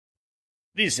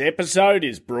This episode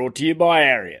is brought to you by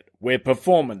Ariat, where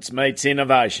performance meets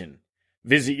innovation.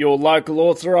 Visit your local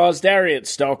authorised Ariat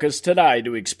stockist today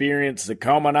to experience the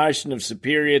culmination of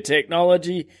superior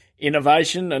technology,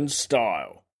 innovation and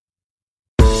style.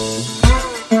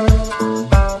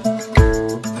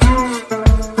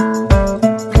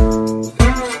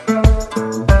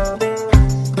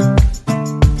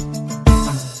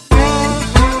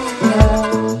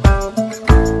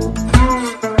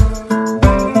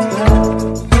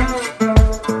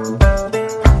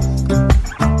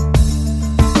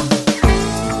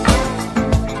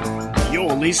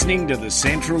 Listening to the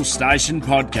Central Station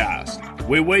Podcast,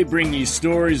 where we bring you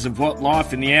stories of what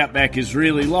life in the outback is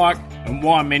really like and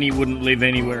why many wouldn't live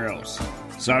anywhere else.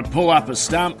 So pull up a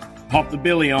stump, pop the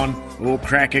billy on, or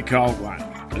crack a cold one,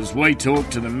 as we talk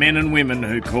to the men and women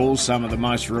who call some of the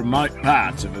most remote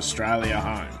parts of Australia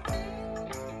home.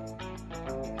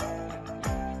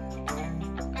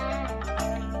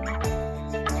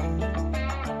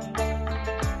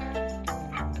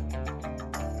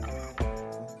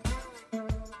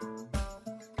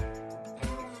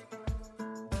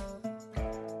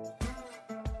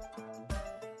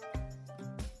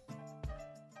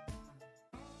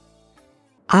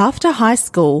 After high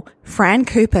school, Fran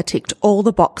Cooper ticked all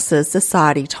the boxes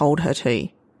society told her to.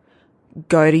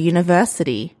 Go to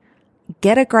university,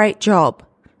 get a great job,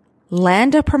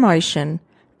 land a promotion,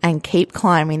 and keep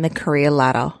climbing the career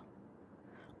ladder.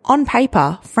 On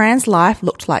paper, Fran's life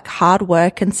looked like hard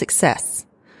work and success,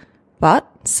 but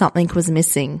something was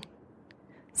missing.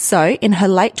 So, in her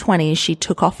late 20s, she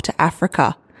took off to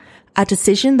Africa, a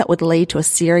decision that would lead to a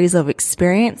series of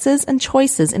experiences and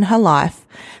choices in her life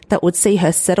that would see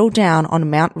her settle down on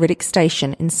Mount Riddick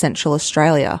Station in Central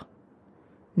Australia.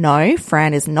 No,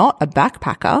 Fran is not a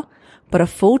backpacker, but a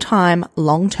full-time,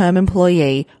 long-term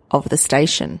employee of the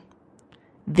station.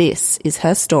 This is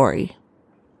her story.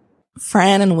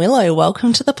 Fran and Willow,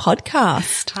 welcome to the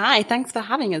podcast. Hi, thanks for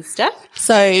having us, Steph.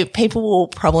 So people will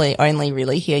probably only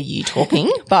really hear you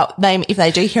talking, but if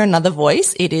they do hear another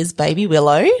voice, it is baby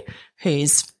Willow,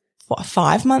 who's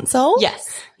 5 months old?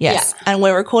 Yes. Yes. Yeah. And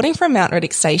we're recording from Mount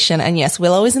Riddick Station. And yes,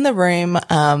 Willow is in the room.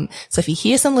 So if you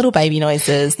hear some little baby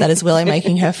noises, that is Willow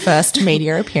making her first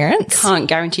media appearance. Can't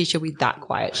guarantee she'll be that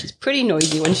quiet. She's pretty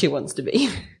noisy when she wants to be.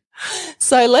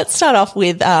 So let's start off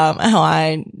with how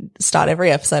I start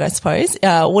every episode, I suppose.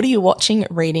 What are you watching,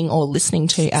 reading, or listening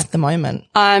to at the moment?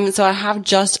 So I have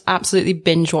just absolutely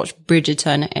binge watched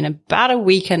Bridgerton in about a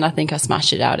weekend. I think I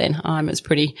smashed it out in. It was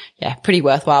pretty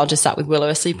worthwhile. Just sat with Willow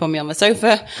asleep on me on the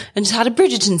sofa and just had a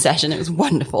Bridgerton session. It was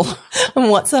wonderful.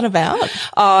 And what's that about?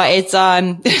 Oh, it's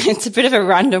a bit of a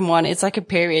random one. It's like a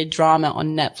period drama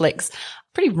on Netflix.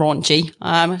 Pretty raunchy.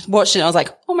 Watched it and I was like,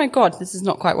 oh my God, this is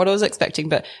not quite what I was expecting.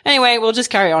 But anyway, we'll just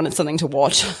carry on. It's something to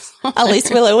watch. At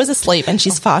least Willow was asleep and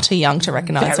she's far too young to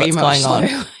recognise what's going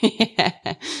on. Yeah.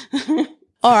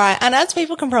 All right. And as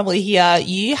people can probably hear,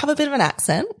 you have a bit of an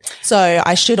accent. So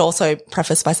I should also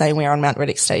preface by saying we're on Mount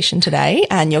Riddick Station today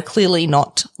and you're clearly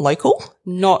not local.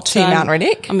 Not to Mount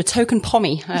Riddick. I'm a token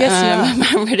Pommy. Yes,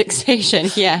 you are. Mount Riddick Station.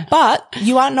 Yeah. But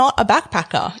you are not a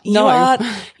backpacker. No.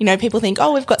 You are, people think,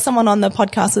 oh, we've got someone on the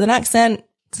podcast with an accent.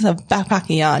 It's a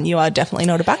backpacker yarn. You are definitely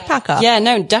not a backpacker. Yeah,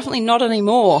 no, definitely not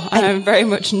anymore. I'm very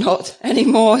much not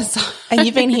anymore. So. And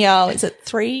you've been here, is it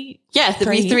 3? Yeah,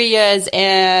 it'll be 3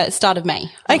 years, start of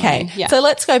May. Okay. Yeah. So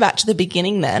let's go back to the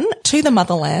beginning then, to the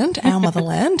motherland, our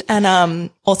motherland. And,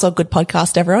 also a good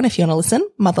podcast, everyone, if you want to listen.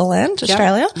 Motherland,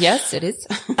 Australia. Yes, it is.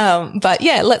 But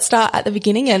yeah, let's start at the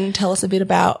beginning and tell us a bit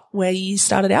about where you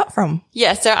started out from.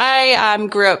 Yeah. So I,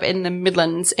 grew up in the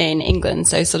Midlands in England.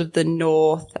 So sort of the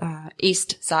north,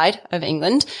 east side of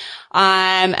England.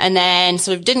 And then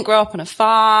sort of didn't grow up on a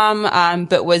farm,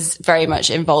 but was very much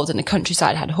involved in the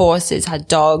countryside, had horses, had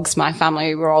dogs. My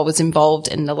family were always involved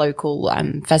in the local,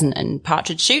 pheasant and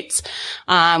partridge shoots,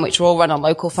 which were all run on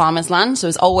local farmers' land. So I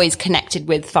was always connected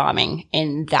with farming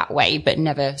in that way, but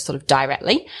never sort of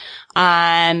directly.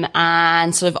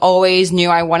 And sort of always knew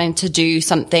I wanted to do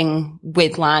something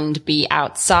with land, be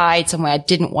outside, somewhere I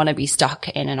didn't want to be stuck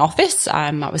in an office.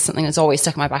 That was something that's always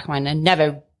stuck in my back of my mind and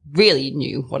never really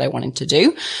knew what I wanted to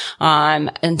do,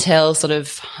 until sort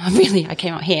of I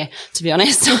came out here, to be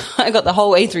honest. I got the whole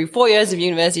way through 4 years of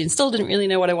university and still didn't really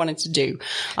know what I wanted to do.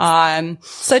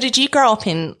 So did you grow up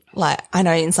in, I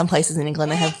know in some places in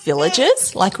England they have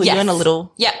villages, were you in a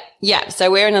little? Yeah. So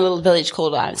we're in a little village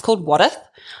called, it's called Wadhurst.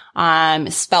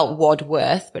 spelt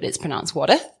Wadworth, but it's pronounced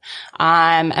Wadworth.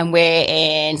 And we're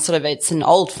in it's an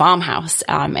old farmhouse,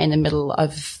 in the middle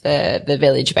of the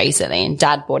village, basically. And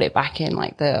Dad bought it back in I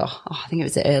think it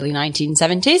was the early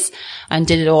 1970s and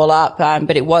did it all up.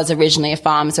 But it was originally a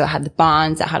farm. So it had the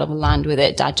barns, it had all the land with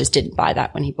it. Dad just didn't buy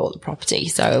that when he bought the property.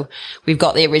 So we've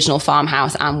got the original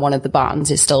farmhouse, and one of the barns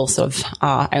is still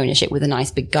our ownership, with a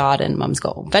nice big garden. Mum's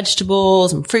got all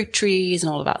vegetables and fruit trees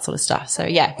and all of that sort of stuff. So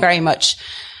yeah, very much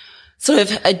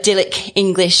idyllic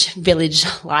English village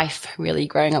life, really,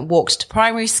 growing up. Walked to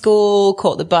primary school,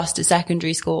 caught the bus to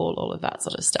secondary school, all of that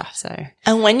sort of stuff. So,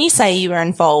 and when you say you were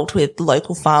involved with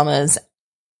local farmers,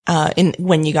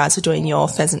 when you guys were doing your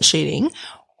pheasant shooting,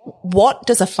 what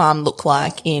does a farm look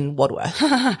like in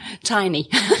Wadworth? Tiny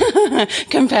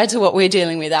compared to what we're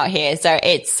dealing with out here. So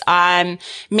it's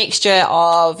mixture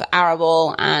of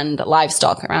arable and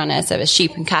livestock around there. So there's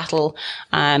sheep and cattle,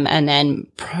 and then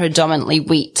predominantly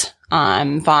wheat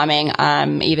farming.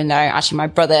 Even though actually my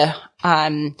brother,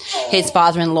 his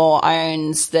father-in-law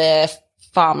owns the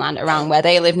farmland around where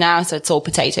they live now. So it's all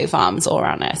potato farms all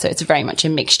around there. So it's very much a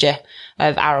mixture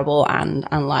of arable and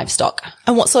livestock.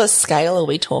 And what sort of scale are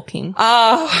we talking?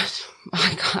 Oh,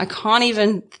 I can't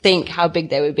even think how big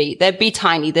they would be. They'd be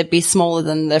tiny. They'd be smaller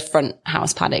than the front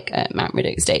house paddock at Mount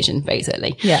Riddoch Station,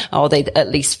 basically. Yeah. Or they'd at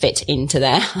least fit into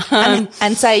there.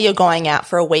 And say you're going out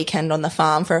for a weekend on the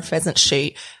farm for a pheasant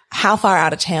shoot. How far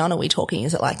out of town are we talking?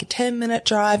 Is it like a 10-minute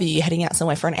drive? Are you heading out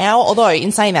somewhere for an hour? Although,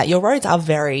 in saying that, your roads are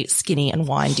very skinny and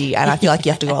windy, and I feel like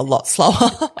you have to go a lot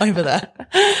slower over there.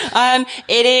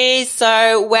 It is.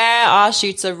 So where our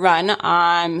shoots are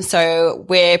run, so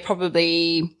we're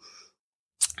probably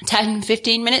 10,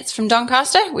 15 minutes from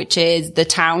Doncaster, which is the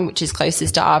town which is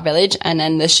closest to our village. And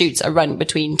then the shoots are run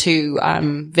between two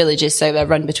villages. So they're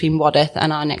run between Wadworth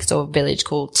and our next door village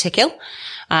called Tickhill.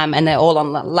 And they're all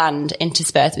on land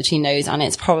interspersed between those. And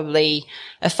it's probably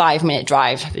a 5-minute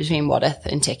drive between Wadworth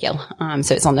and Tickhill.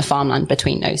 So it's on the farmland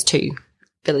between those two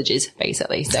villages,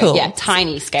 basically. So cool. Yeah,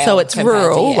 tiny scale. So it's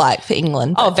rural, like for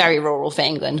England. Oh, very rural for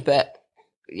England, but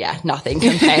yeah, nothing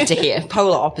compared to here.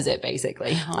 Polar opposite,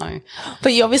 basically.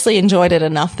 But you obviously enjoyed it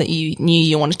enough that you knew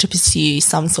you wanted to pursue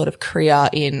some sort of career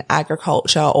in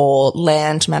agriculture or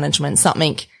land management,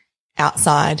 something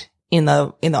outside in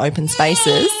the open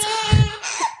spaces.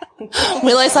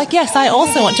 Willow's like, yes, I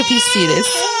also want to pursue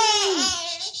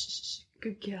this.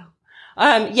 Good girl.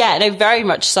 Yeah, no, very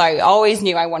much so. I always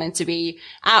knew I wanted to be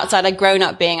outside. I'd grown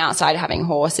up being outside, having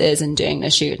horses and doing the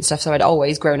shoot and stuff. So I'd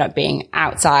always grown up being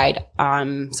outside,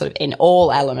 in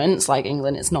all elements. Like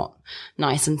England, it's not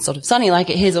nice and sunny like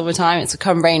it is all the time. It's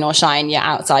come rain or shine. You're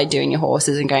outside doing your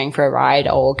horses and going for a ride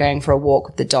or going for a walk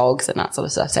with the dogs and that sort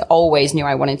of stuff. So I always knew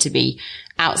I wanted to be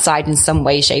outside in some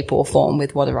way, shape or form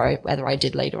with whether I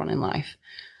did later on in life.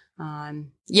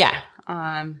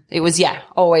 It was,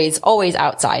 always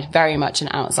outside, very much an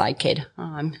outside kid.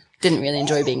 Didn't really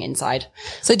enjoy being inside.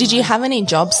 So did you have any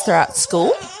jobs throughout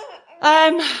school?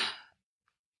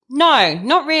 No,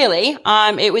 not really.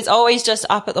 It was always just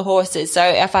up at the horses. So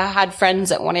if I had friends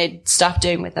that wanted stuff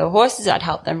doing with their horses, I'd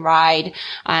help them ride.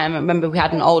 I remember we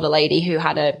had an older lady who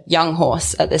had a young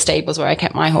horse at the stables where I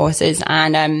kept my horses.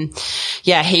 And,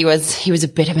 he was a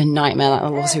bit of a nightmare. That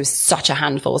horse, he was such a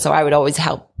handful. So I would always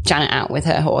help Janet out with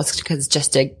her horse because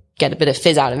just to get a bit of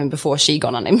fizz out of him before she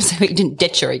got on him so he didn't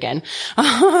ditch her again.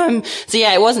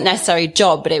 It wasn't necessarily a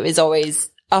job, but it was always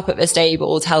up at the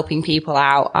stables, helping people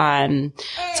out,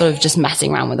 just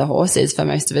messing around with the horses for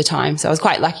most of the time. So I was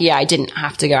quite lucky. Yeah, I didn't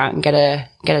have to go out and get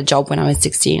a job when I was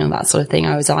 16 or that sort of thing.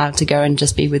 I was allowed to go and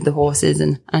just be with the horses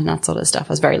and that sort of stuff.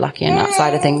 I was very lucky in that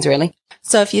side of things, really.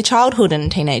 So if your childhood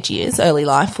and teenage years, early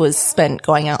life was spent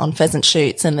going out on pheasant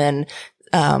shoots and then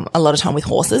a lot of time with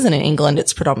horses, and in England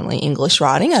it's predominantly English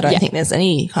riding. I don't think there's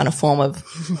any kind of form of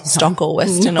stock or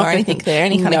Western or anything there,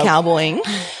 any kind of cowboying.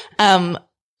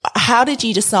 How did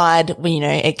you decide when,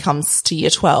 it comes to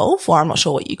year 12, or I'm not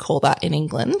sure what you call that in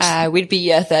England? We'd be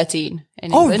year 13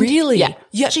 in England. Oh, really? Yeah.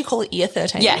 You actually call it year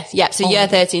 13? Yeah. So year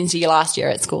 13 is your last year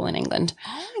at school in England.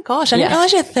 Oh my gosh. I didn't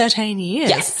realize you had 13 years.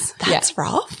 Yes. That's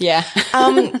rough. Yeah.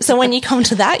 So when you come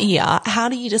to that year, how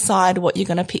do you decide what you're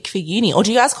going to pick for uni? Or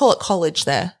do you guys call it college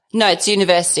there? No, it's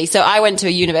university. So I went to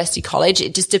a university college.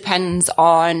 It just depends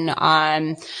on,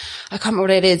 I can't remember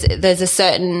what it is.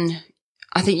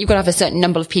 I think you've got to have a certain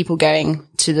number of people going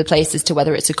to the places to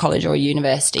whether it's a college or a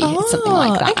university. It's something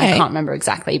like that. Okay. I can't remember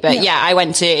exactly. But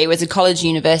it was a college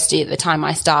university at the time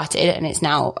I started, and it's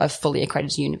now a fully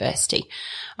accredited university.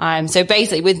 So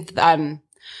basically with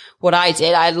what I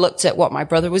did, I looked at what my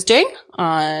brother was doing,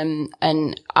 and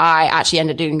I actually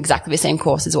ended up doing exactly the same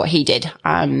course as what he did,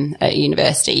 at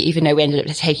university, even though we ended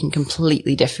up taking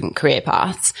completely different career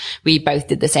paths. We both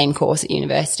did the same course at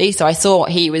university. So I saw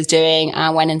what he was doing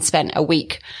and went and spent a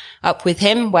week up with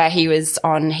him where he was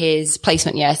on his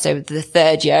placement year. So the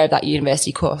third year of that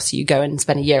university course, you go and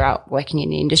spend a year out working in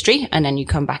the industry and then you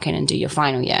come back in and do your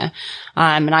final year.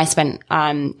 And I spent,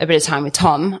 a bit of time with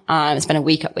Tom, spent a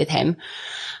week up with him.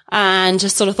 And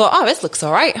just sort of thought, oh, this looks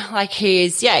all right. Like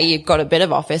you've got a bit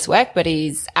of office work, but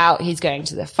he's out, he's going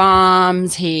to the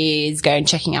farms, he's going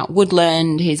checking out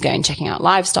woodland, he's going checking out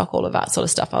livestock, all of that sort of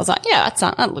stuff. I was like, yeah,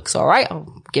 that looks all right.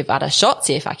 I'll give that a shot,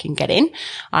 see if I can get in.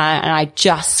 And I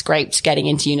just scraped getting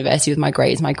into university with my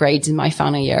grades. My grades in my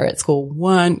final year at school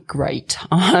weren't great,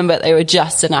 but they were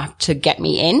just enough to get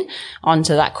me in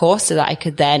onto that course so that I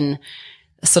could then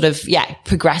sort of,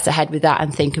 progress ahead with that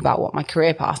and think about what my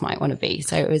career path might want to be.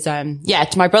 So it was,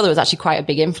 my brother was actually quite a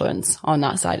big influence on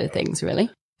that side of things, really.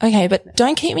 Okay, but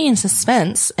don't keep me in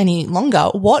suspense any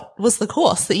longer. What was the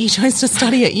course that you chose to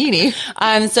study at uni?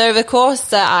 So the course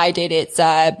that I did, it's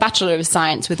a Bachelor of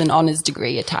Science with an honours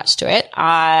degree attached to it.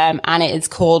 And it is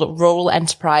called Rural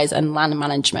Enterprise and Land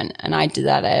Management. And I did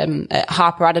that, at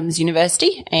Harper Adams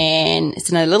University. And it's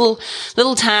in a little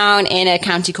town in a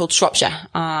county called Shropshire,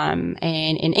 in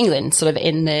England, sort of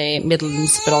in the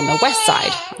Midlands, but on the west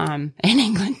side, in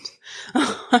England.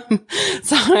 It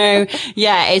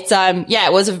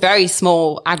was a very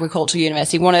small agricultural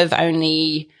university,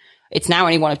 it's now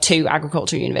only one of two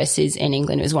agricultural universities in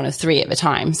England. It was one of three at the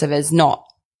time. So there's not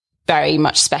very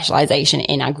much specialization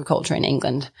in agriculture in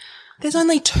England. There's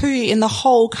only two in the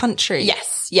whole country.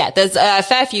 Yes. Yeah. There's a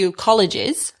fair few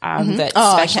colleges, that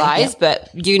specialize, but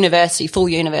full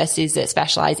universities that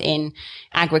specialize in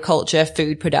agriculture,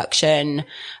 food production,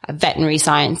 veterinary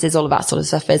sciences, all of that sort of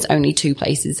stuff. There's only two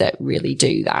places that really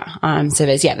do that. So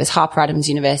there's Harper Adams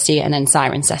University and then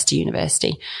Cirencester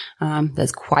University.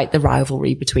 There's quite the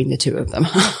rivalry between the two of them.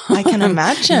 I can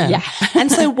imagine. Yeah. And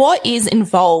so what is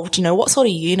involved? What sort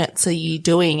of units are you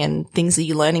doing and things are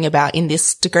you learning about in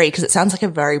this degree? Because it sounds like a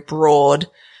very broad,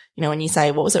 when you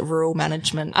say, what was it, rural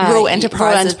management, rural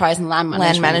enterprise and land management.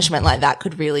 Land management, like that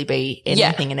could really be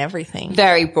anything and everything.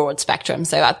 Very broad spectrum.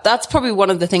 So that's probably one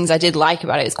of the things I did like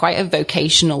about it. It's quite a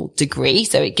vocational degree.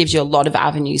 So it gives you a lot of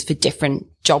avenues for different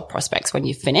job prospects when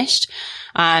you've finished.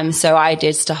 So I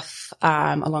did stuff,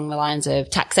 along the lines of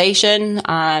taxation.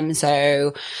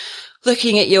 So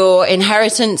looking at your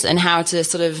inheritance and how to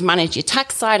sort of manage your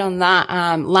tax side on that,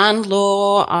 land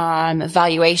law,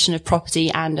 valuation of property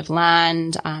and of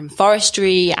land,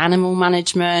 forestry, animal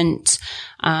management.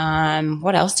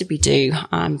 What else did we do?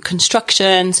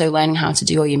 Construction. So learning how to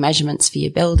do all your measurements for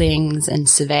your buildings and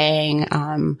surveying,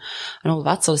 and all of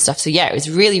that sort of stuff. So it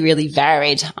was really, really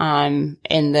varied,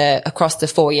 across the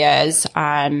 4 years.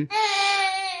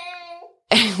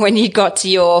 When you got to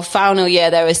your final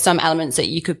year, there were some elements that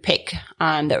you could pick,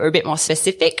 that were a bit more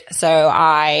specific. So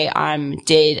I,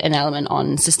 did an element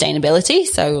on sustainability.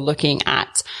 So looking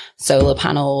at solar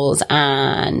panels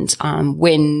and,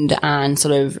 wind and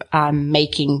sort of,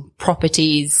 making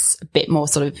properties a bit more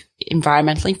sort of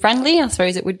environmentally friendly, I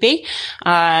suppose it would be.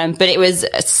 But it was,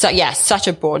 such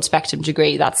a broad spectrum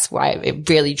degree. That's why it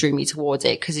really drew me towards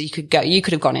it. Cause you could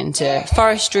have gone into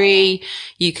forestry.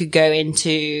 You could go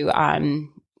into,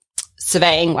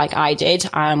 surveying like I did,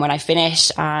 when I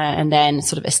finished, and then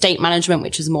sort of estate management,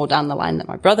 which was more down the line that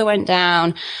my brother went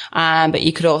down. But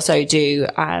you could also do,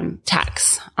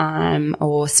 tax,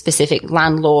 or specific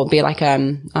land law, be like,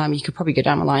 you could probably go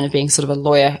down the line of being sort of a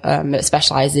lawyer, that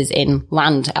specializes in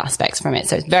land aspects from it.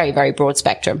 So it's very, very broad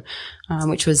spectrum.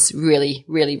 Which was really,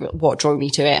 really what drew me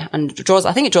to it, and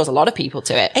I think it draws a lot of people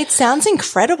to it. It sounds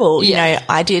incredible. Yeah.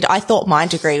 I thought my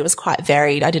degree was quite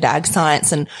varied. I did ag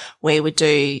science and we would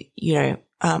do,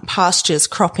 pastures,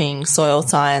 cropping, soil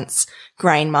science,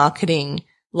 grain marketing,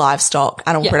 livestock,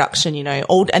 animal production,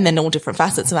 and then all different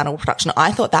facets of animal production.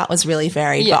 I thought that was really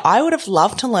varied, but I would have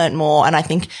loved to learn more. And I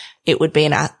think it would be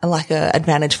a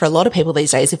advantage for a lot of people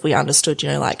these days if we understood,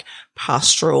 like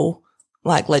pastoral,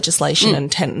 like legislation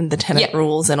and the tenant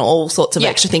rules and all sorts of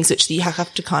extra things which you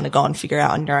have to kind of go and figure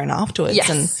out on your own afterwards.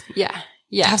 Yes. And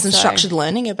have some structured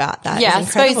learning about that. Yeah,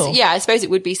 I suppose it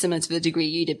would be similar to the degree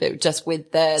you did, but just with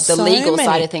the legal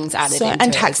side of things added into it.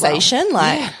 And taxation, as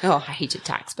well. Oh, I hated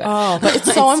tax, but but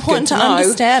it's so important to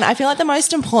understand. I feel like the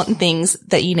most important things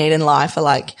that you need in life are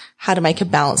like how to make a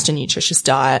balanced and nutritious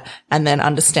diet, and then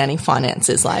understanding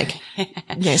finances, like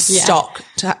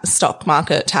stock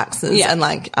market taxes and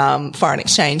like foreign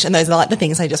exchange, and those are like the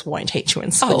things they just won't teach you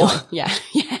in school. Yeah.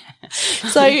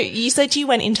 So you said you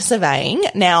went into surveying.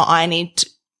 Now I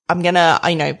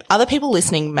other people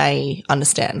listening may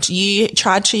understand. You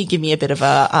tried to give me a bit of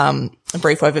a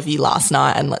brief overview last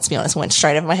night, and let's be honest, it went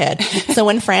straight over my head. So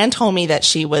when Fran told me that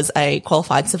she was a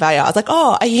qualified surveyor, I was like,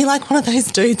 oh, are you like one of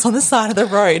those dudes on the side of the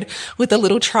road with the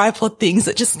little tripod things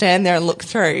that just stand there and look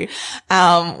through?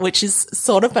 Which is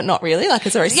sort of, but not really. Like,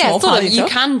 it's a very small part of your you job.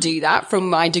 can do that from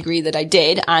my degree that I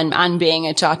did, and being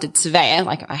a chartered surveyor.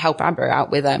 Like, I help Amber out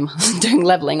with doing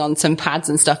leveling on some pads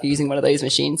and stuff using one of those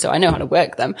machines, so I know how to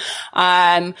work them.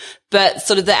 But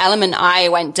sort of the element I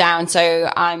went down, so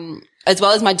as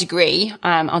well as my degree,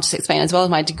 I'll just explain, as well as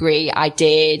my degree, I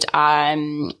did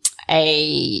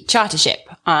a chartership.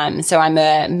 So I'm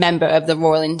a member of the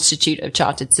Royal Institute of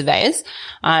Chartered Surveyors,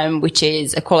 which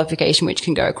is a qualification which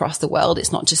can go across the world.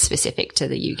 It's not just specific to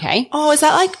the UK. Oh, is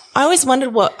that like, I always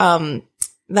wondered what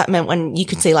that meant when you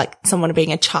could see like someone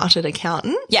being a chartered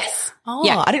accountant. Yes. Oh,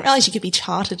 yeah. I didn't realize you could be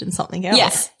chartered in something else.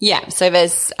 Yes. Yeah. So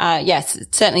there's,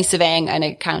 certainly surveying and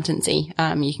accountancy,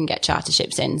 you can get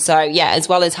charterships in. So yeah, as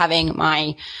well as having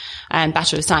my,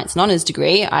 Bachelor of Science and Honours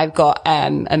degree, I've got,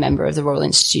 a member of the Royal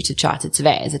Institute of Chartered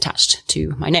Surveyors attached to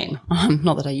my name.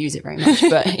 Not that I use it very much,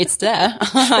 but it's there.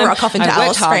 Rock off into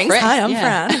Alice Springs. Hi, I'm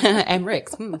Fran. Emmerich.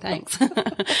 Thanks.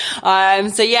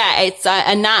 So yeah, it's,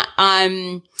 and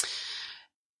that,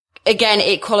 again,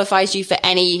 it qualifies you for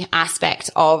any aspect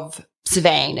of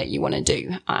surveying that you want to do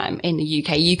in the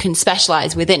UK. You can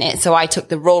specialize within it. So I took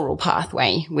the rural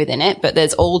pathway within it, but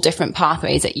there's all different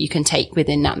pathways that you can take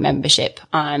within that membership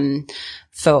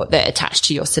for that attached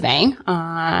to your surveying.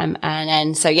 And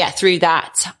then so yeah, through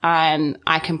that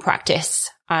I can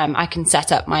practice. I can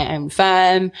set up my own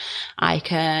firm. I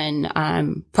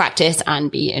can practice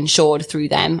and be insured through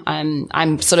them.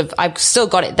 I've still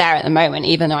got it there at the moment,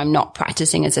 even though I'm not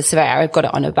practicing as a surveyor. I've got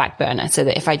it on a back burner so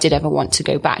that if I did ever want to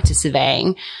go back to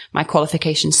surveying, my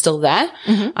qualification's still there.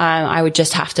 Mm-hmm. I would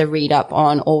just have to read up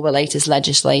on all the latest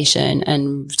legislation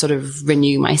and sort of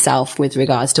renew myself with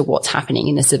regards to what's happening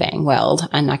in the surveying world.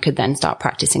 And I could then start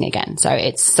practicing again. So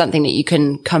it's something that you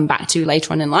can come back to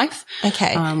later on in life.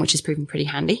 Okay. Which has proven pretty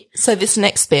handy. So this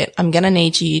next bit, I'm going to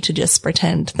need you to just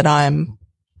pretend that I'm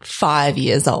 5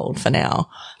 years old for now.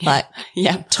 Like,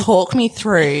 yeah. Talk me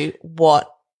through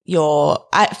what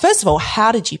first of all,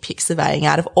 how did you pick surveying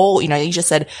out of all, you just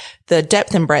said the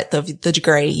depth and breadth of the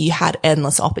degree, you had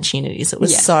endless opportunities. It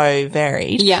was so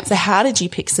varied. Yeah. So how did you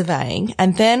pick surveying?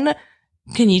 And then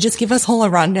can you just give us all a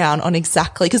rundown on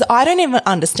exactly, because I don't even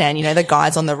understand, the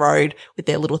guys on the road with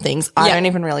their little things. I don't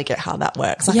even really get how that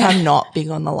works. Like I'm not big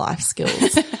on the life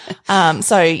skills.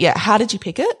 So yeah, how did you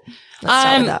pick it? Let's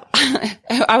start with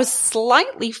that. I was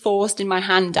slightly forced in my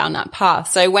hand down that path.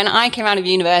 So when I came out of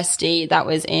university, that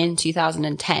was in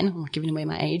 2010. I'm giving away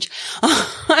my age.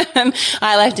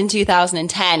 I left in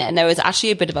 2010 and there was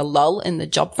actually a bit of a lull in the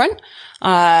job front.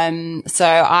 So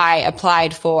I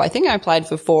applied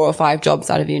for 4 or 5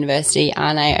 jobs out of university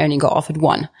and I only got offered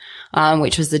one,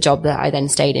 which was the job that I then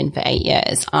stayed in for 8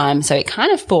 years. So it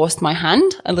kind of forced my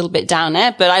hand a little bit down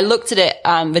there, but I looked at it,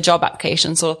 the job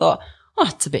application, sort of thought, oh,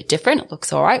 it's a bit different. It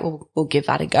looks all right. We'll give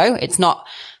that a go. It's not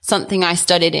something I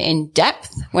studied in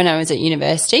depth when I was at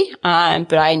university.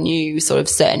 But I knew sort of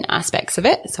certain aspects of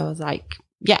it. So I was like,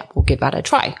 yeah, we'll give that a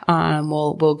try.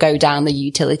 We'll go down the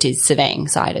utilities surveying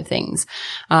side of things.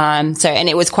 And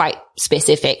it was quite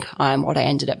specific, what I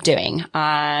ended up doing.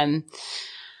 And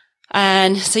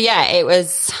so yeah, it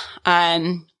was,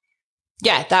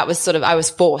 that was sort of, I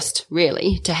was forced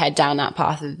really to head down that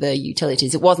path of the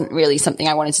utilities. It wasn't really something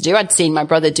I wanted to do. I'd seen my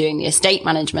brother doing the estate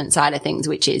management side of things,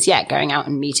 which is, going out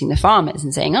and meeting the farmers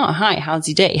and saying, oh, hi, how's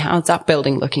your day? How's that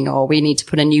building looking? Or we need to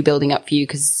put a new building up for you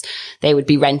because they would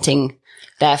be renting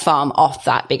their farm off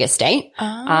that big estate.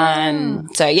 Oh.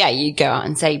 So yeah, you go out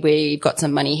and say, we've got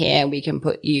some money here. We can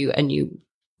put you a new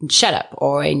shed up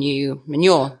or a new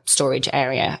manure storage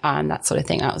area. That sort of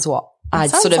thing. That was what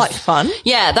I'd sort of like fun.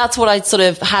 Yeah, that's what I'd sort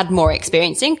of had more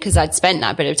experience in because I'd spent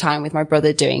that bit of time with my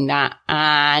brother doing that.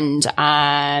 And,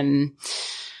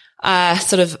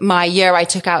 sort of my year I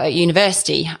took out at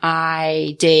university,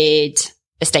 I did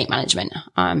estate management.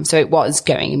 So it was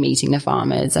going and meeting the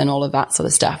farmers and all of that sort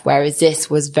of stuff. Whereas this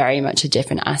was very much a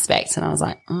different aspect. And I was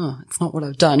like, oh, it's not what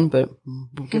I've done, but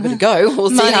we'll give it a go. We'll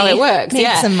see how it works. Need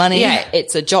some money. Yeah.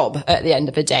 It's a job at the end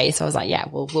of the day. So I was like, yeah,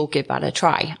 we'll give that a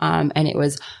try. And it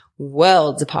was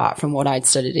worlds apart from what I'd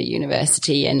studied at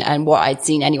university and what I'd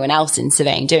seen anyone else in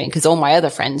surveying doing, because all my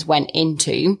other friends went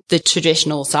into the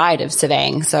traditional side of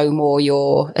surveying, so more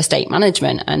your estate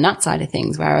management and that side of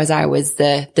things, whereas I was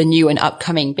the new and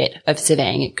upcoming bit of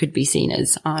surveying, it could be seen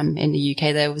as. In the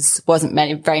UK there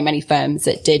wasn't very many firms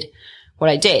that did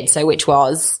what I did, so which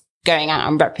was going out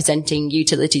and representing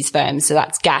utilities firms. So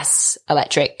that's gas,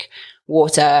 electric,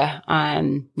 water,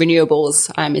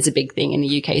 renewables, is a big thing in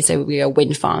the UK. So we are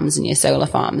wind farms and your solar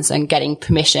farms and getting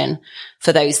permission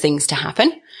for those things to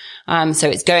happen. So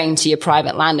it's going to your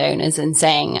private landowners and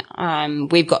saying,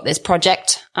 we've got this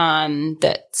project,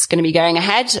 that's going to be going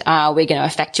ahead. We're going to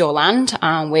affect your land.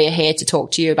 We're here to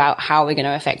talk to you about how we're going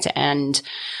to affect it and,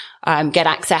 get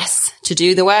access to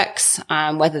do the works,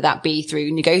 whether that be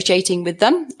through negotiating with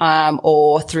them,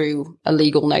 or through a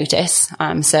legal notice,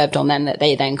 served on them that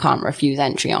they then can't refuse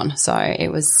entry on. So it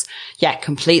was,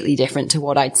 completely different to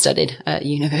what I'd studied at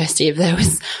university. If there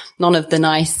was none of the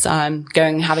nice, go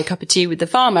and have a cup of tea with the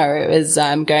farmer. It was,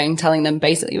 telling them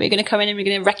basically, we're going to come in and we're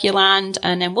going to wreck your land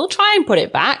and then we'll try and put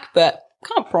it back, but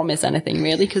can't promise anything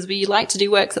really because we like to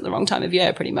do works at the wrong time of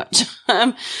year pretty much.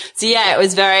 It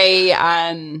was very,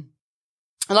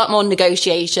 a lot more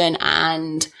negotiation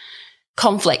and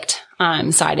conflict,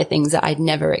 side of things that I'd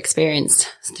never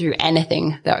experienced through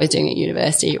anything that I was doing at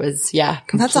university. It was,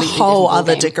 completely that's a whole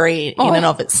other degree in and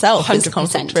of itself, 100%. Is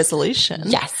conflict resolution.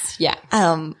 Yes. Yeah.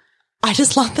 I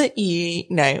just love that we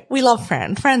love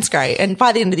Fran. Fran's great. And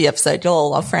by the end of the episode, you'll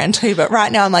all love Fran too. But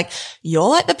right now I'm like, you're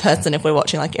like the person, if we're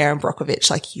watching like Erin Brockovich,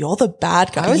 like you're the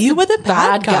bad guy. You were the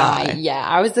bad guy. Yeah,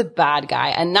 I was the bad guy.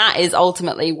 And that is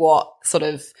ultimately what sort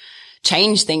of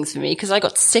changed things for me because I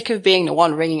got sick of being the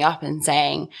one ringing up and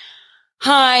saying,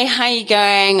 hi, how you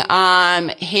going?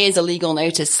 Here's a legal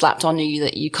notice slapped on you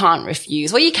that you can't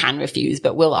refuse. Well, you can refuse,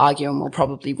 but we'll argue and we'll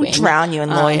probably win. Drown you in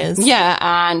lawyers.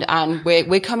 And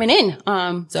we're coming in.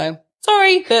 So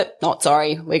sorry, but not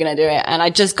sorry. We're going to do it. And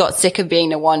I just got sick of being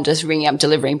the one just ringing up,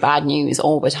 delivering bad news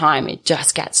all the time. It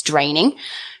just gets draining.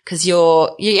 Cause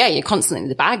you're constantly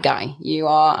the bad guy. You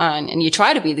are, and you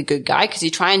try to be the good guy because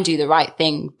you try and do the right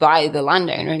thing by the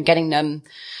landowner and getting them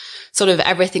sort of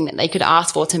everything that they could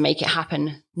ask for to make it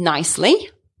happen nicely.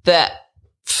 But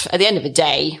at the end of the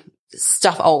day,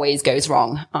 stuff always goes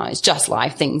wrong. It's just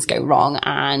life. Things go wrong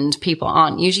and people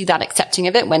aren't usually that accepting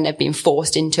of it when they've been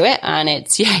forced into it. And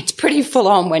it's pretty full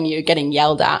on when you're getting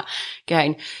yelled at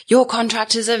going, your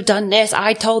contractors have done this.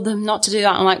 I told them not to do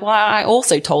that. I'm like, well, I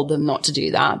also told them not to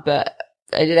do that. But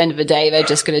at the end of the day, they're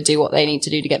just going to do what they need to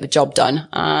do to get the job done.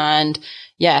 And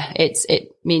it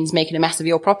means making a mess of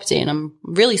your property. And I'm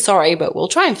really sorry, but we'll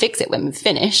try and fix it when we've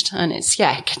finished. And it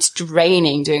gets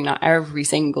draining doing that every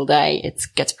single day. It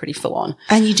gets pretty full on.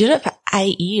 And you did it for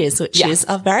 8 years, which is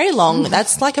a very long,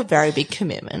 that's like a very big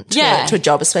commitment to a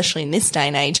job, especially in this day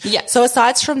and age. Yeah. So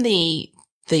aside from the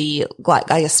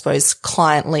like, I suppose,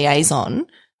 client liaison,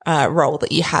 role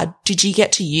that you had, did you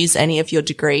get to use any of your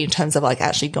degree in terms of like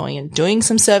actually going and doing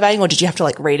some surveying, or did you have to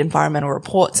like read environmental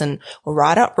reports or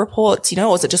write up reports, or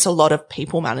was it just a lot of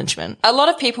people management? A lot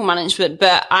of people management,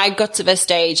 but I got to the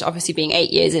stage, obviously being 8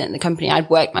 years in the company, I'd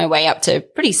worked my way up to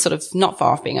pretty sort of not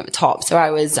far off being at the top. So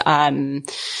I was,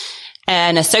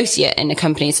 an associate in the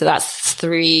company. So that's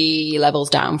 3 levels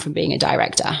down from being a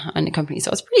director in the company. So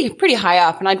I was pretty high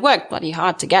up and I'd worked bloody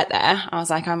hard to get there. I was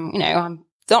like, I'm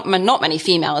not many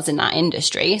females in that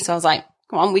industry. So I was like,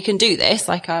 come on, we can do this.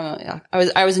 Like, I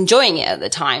was enjoying it at the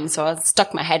time. So I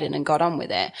stuck my head in and got on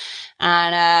with it.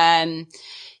 And,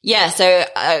 so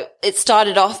it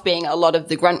started off being a lot of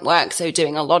the grunt work. So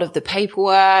doing a lot of the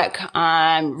paperwork,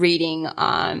 reading,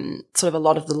 sort of a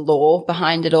lot of the law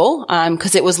behind it all.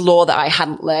 Cause it was law that I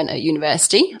hadn't learned at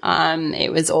university.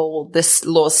 It was all this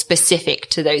law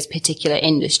specific to those particular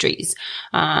industries.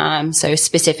 So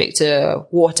specific to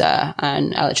water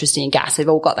and electricity and gas. They've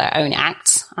all got their own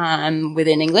acts,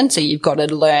 within England. So you've got to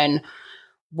learn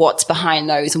what's behind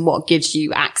those and what gives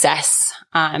you access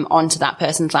onto that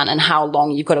person's land and how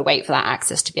long you've got to wait for that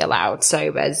access to be allowed.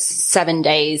 So there's 7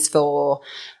 days for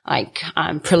like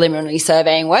preliminary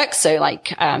surveying work. So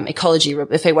like ecology,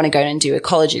 if they want to go in and do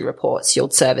ecology reports, you'll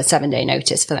serve a 7-day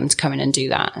notice for them to come in and do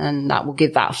that. And that will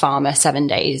give that farmer 7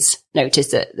 days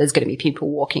notice that there's going to be people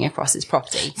walking across his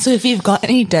property. So if you've got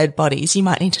any dead bodies, you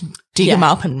might need to dig them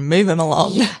up and move them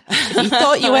along. You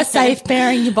thought you were safe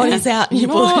burying your bodies out in your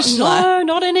bush. No,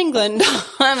 not in England.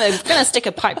 I'm going to stick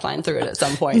a pipeline through it at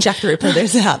some point. Jack the Ripper,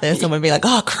 there's out there. Someone would be like,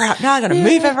 oh crap, now I got to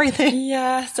move everything.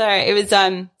 Yeah. So it was,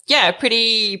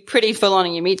 pretty full on,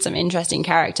 and you meet some interesting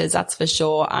characters. That's for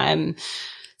sure.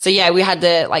 We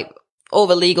had all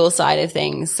the legal side of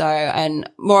things. So, and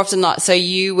more often than not, so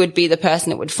you would be the person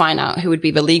that would find out who would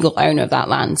be the legal owner of that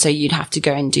land. So you'd have to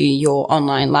go and do your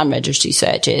online land registry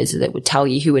searches that would tell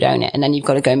you who would own it. And then you've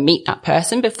got to go meet that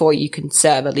person before you can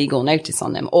serve a legal notice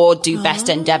on them or do best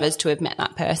endeavors to have met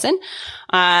that person.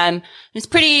 It's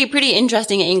pretty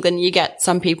interesting in England. You get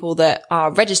some people that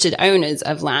are registered owners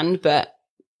of land, but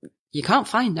you can't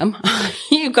find them.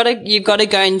 You've got to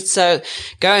go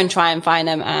and try and find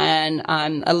them. And,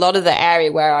 a lot of the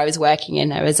area where I was working in,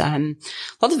 there was, a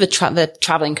lot of the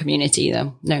traveling community,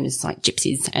 known as like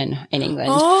gypsies in England.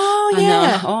 Oh,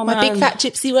 yeah. My Big Fat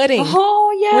Gypsy Wedding.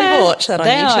 Oh, yeah. We watched that on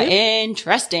YouTube. They are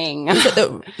interesting.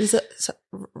 Is it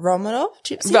Romanov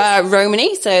gypsies?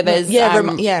 Romani. So there's,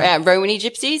 Romani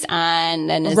gypsies. And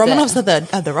then there's Romanovs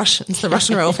are the Russians, the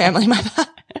Russian royal family, my bad.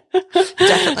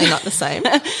 Definitely not the same.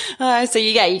 So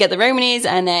you get the Romanis,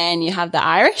 and then you have the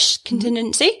Irish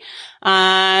contingency. So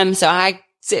I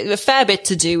a fair bit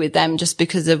to do with them just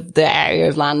because of the area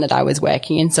of land that I was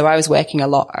working in. So I was working a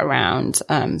lot around,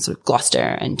 sort of Gloucester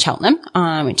and Cheltenham,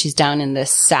 which is down in the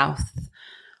south,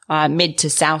 mid to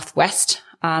southwest,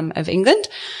 of England.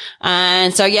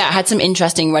 And so, I had some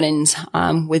interesting run-ins,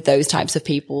 with those types of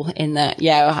people in that,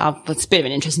 it's a bit of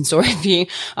an interesting story for you.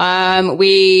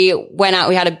 We went out,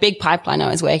 we had a big pipeline I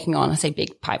was working on. I say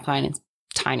big pipeline, it's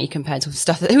tiny compared to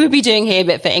stuff that we would be doing here,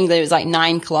 but for England, it was like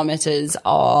 9 kilometers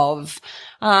of,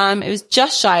 it was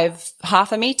just shy of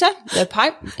half a meter, the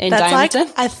pipe in diameter.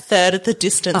 That's like a third of the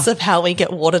distance of how we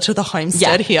get water to the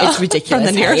homestead here. It's ridiculous.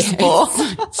 From the nearest bore.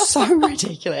 It's so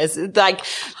ridiculous. Like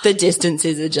the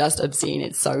distances are just obscene.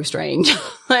 It's so strange.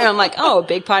 I'm like, oh, a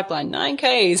big pipeline, 9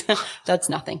 Ks. That's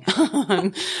nothing.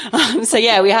 So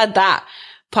we had that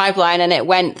pipeline, and it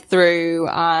went through,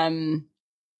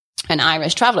 an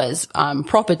Irish traveler's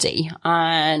property,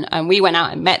 and we went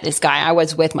out and met this guy. I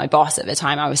was with my boss at the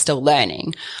time. I was still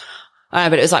learning,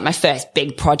 but it was like my first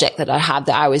big project that I had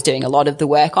that I was doing a lot of the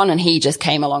work on, and he just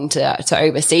came along to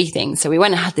oversee things. So we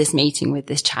went and had this meeting with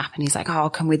this chap, and he's like, "Oh, I'll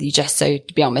come with you just so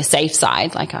to be on the safe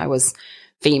side." Like I was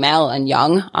female and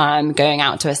young, going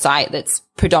out to a site that's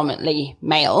predominantly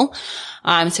male.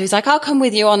 So he's like, "I'll come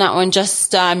with you on that one,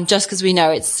 just because we know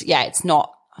it's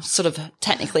not sort of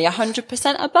technically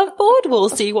 100% above board. We'll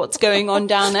see what's going on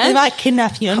down there." They might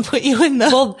kidnap you and put you in the...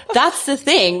 Well, that's the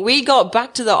thing. We got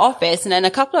back to the office, and then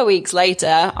a couple of weeks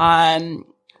later,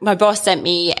 my boss sent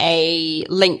me a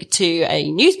link to a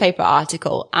newspaper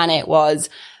article, and it was,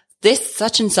 "This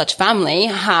such and such family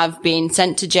have been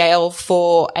sent to jail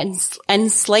for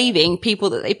enslaving people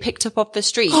that they picked up off the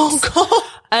streets." Oh, God.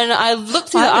 And I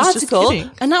looked at the article,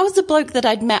 and that was the bloke that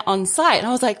I'd met on site, and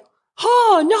I was like,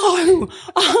 "Oh no,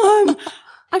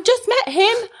 I've just met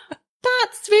him.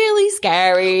 That's really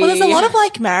scary." Well, there's a lot of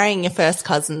like marrying your first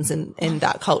cousins in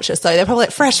that culture. So they're probably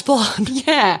like fresh blood.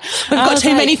 Yeah. We've got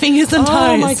too many fingers and toes.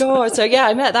 Oh my God. So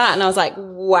I met that, and I was like,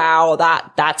 wow,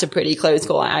 that's a pretty close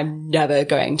call. I'm never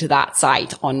going to that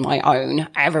site on my own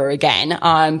ever again.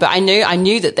 But I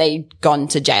knew that they'd gone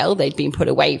to jail. They'd been put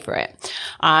away for it.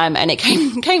 And it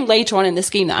came later on in the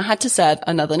scheme that I had to serve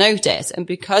another notice. And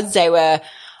because they were,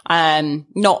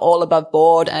 not all above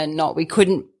board, and we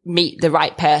couldn't meet the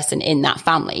right person in that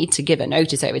family to give a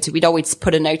notice over to. We'd always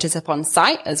put a notice up on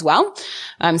site as well.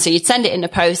 So you'd send it in the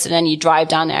post, and then you drive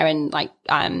down there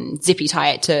and zippy tie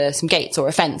it to some gates or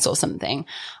a fence or something.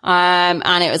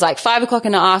 And it was like 5:00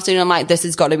 in the afternoon. I'm like, this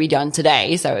has got to be done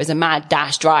today. So it was a mad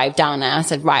dash drive down there. I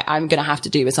said, right, I'm going to have to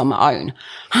do this on my own.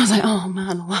 I was like, oh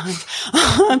man, alive.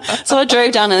 So I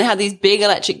drove down, and they had these big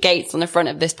electric gates on the front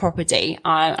of this property.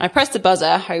 I pressed the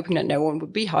buzzer, hoping that no one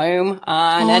would be home.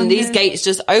 And then these gates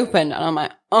just opened, and I'm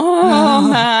like, oh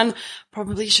man,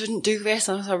 probably shouldn't do this.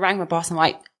 And so I rang my boss. I'm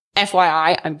like,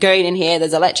 FYI, I'm going in here.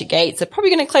 There's electric gates. They're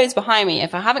probably going to close behind me.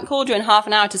 If I haven't called you in half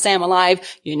an hour to say I'm alive,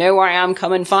 you know where I am.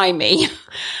 Come and find me.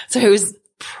 So it was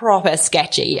proper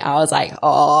sketchy. I was like,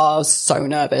 I was so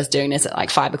nervous doing this at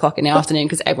like 5:00 in the afternoon,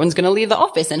 because everyone's going to leave the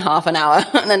office in half an hour,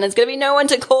 and then there's going to be no one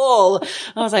to call.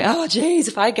 I was like, oh geez,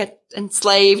 if I get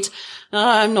enslaved,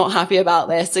 I'm not happy about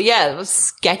this. So it was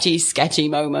sketchy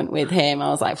moment with him. I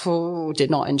was like, did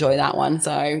not enjoy that one.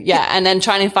 So and then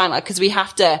trying to find because we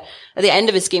have to, at the end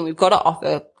of a scheme, we've got to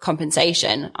offer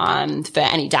compensation, for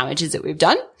any damages that we've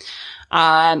done.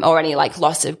 Or any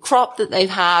loss of crop that they've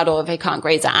had, or if they can't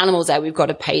graze their animals there, we've got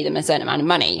to pay them a certain amount of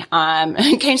money. And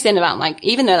it came to the end about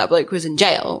even though that bloke was in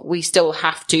jail, we still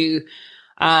have to,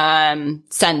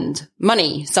 send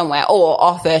money somewhere or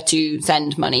offer to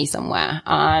send money somewhere.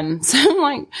 So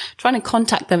I'm trying to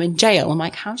contact them in jail. I'm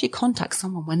like, how do you contact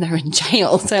someone when they're in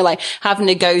jail? So having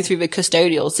to go through the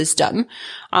custodial system,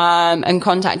 and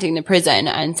contacting the prison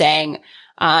and saying,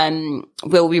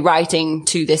 we'll be writing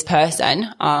to this person,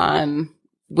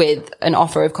 with an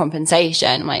offer of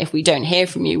compensation. If we don't hear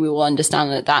from you, we will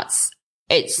understand that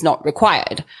it's not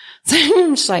required. So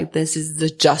I'm just like, this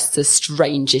is just the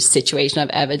strangest situation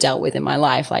I've ever dealt with in my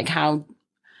life.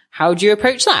 How do you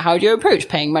approach that? How do you approach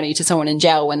paying money to someone in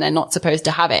jail when they're not supposed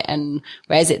to have it? And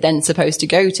where's it then supposed to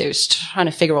go to? Just trying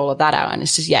to figure all of that out. And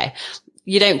it's just,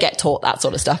 you don't get taught that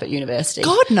sort of stuff at university.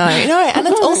 God, no. And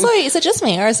it's also, is it just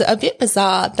me, or is it a bit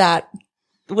bizarre that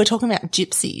we're talking about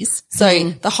gypsies? So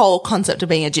the whole concept of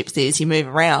being a gypsy is you move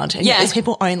around and these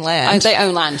people own land. Oh, they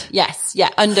own land. Yes. Yeah.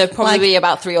 Under probably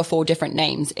about 3 or 4 different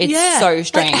names. It's so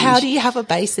strange. Like, how do you have a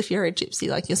base if you're a gypsy?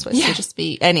 Like, you're supposed to just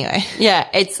be, anyway. Yeah.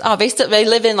 It's, they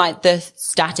live in like the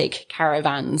static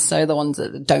caravans. So the ones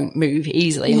that don't move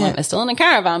easily. Like they're still in a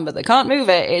caravan, but they can't move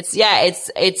it.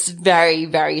 It's very,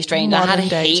 very strange. I had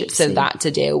heaps of that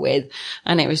to deal with.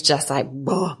 And it was just like,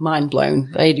 mind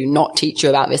blown. They do not teach you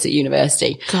about this at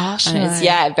university. Gosh, and it's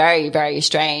very, very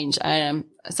strange.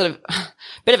 Sort of a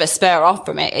bit of a spur off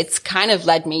from it. It's kind of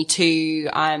led me to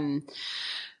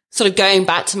sort of going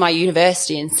back to my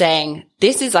university and saying,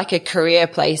 this is like a career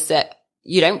place that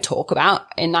you don't talk about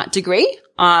in that degree.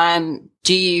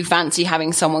 Do you fancy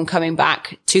having someone coming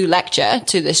back to lecture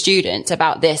to the students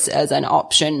about this as an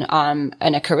option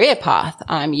and a career path?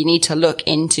 You need to look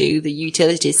into the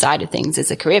utilities side of things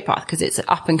as a career path, because it's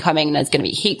up and coming and there's going to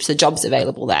be heaps of jobs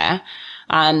available there.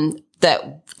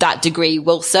 That degree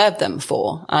will serve them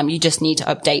for. You just need to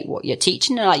update what you're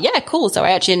teaching. And like, yeah, cool. So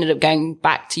I actually ended up going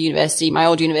back to university, my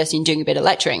old university, and doing a bit of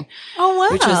lecturing. Oh, wow.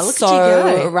 Which was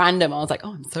so random. I was like,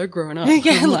 oh, I'm so grown up.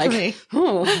 Yeah, I'm look like, at me.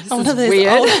 oh, this I'm one is of those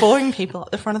weird. old boring people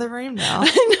at the front of the room now.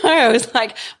 I know. I was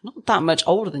like, I'm not that much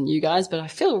older than you guys, but I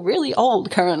feel really old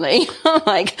currently.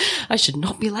 Like, I should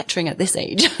not be lecturing at this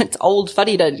age. It's old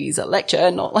fuddy-duddies that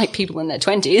lecture, not like people in their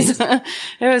 20s.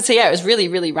 It was really,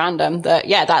 really random that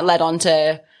led on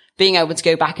to being able to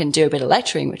go back and do a bit of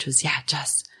lecturing, which was,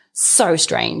 just so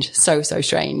strange. So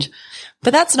strange.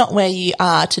 But that's not where you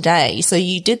are today. So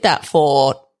you did that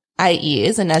for 8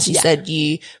 years. And as you said,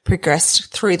 you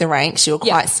progressed through the ranks. You were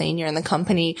quite senior in the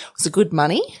company. Was it good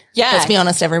money? Yeah. Let's be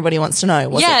honest. Everybody wants to know.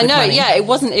 Was it good money?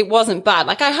 It wasn't bad.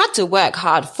 Like, I had to work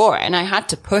hard for it and I had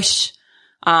to push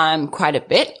quite a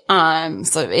bit.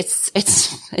 So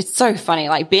it's so funny.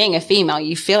 Like, being a female,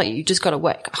 you feel like you just got to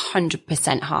work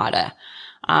 100% harder.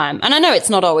 And I know it's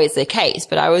not always the case,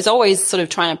 but I was always sort of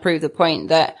trying to prove the point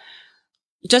that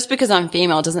just because I'm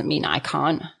female doesn't mean I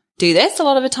can't do this. A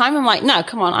lot of the time I'm like, no,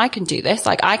 come on, I can do this.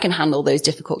 Like, I can handle those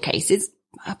difficult cases.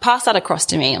 Pass that across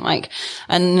to me.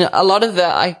 And a lot of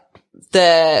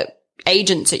the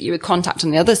agents that you would contact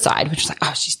on the other side, which is like,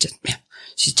 oh, she's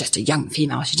just a young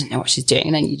female. She doesn't know what she's doing.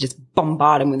 And then you just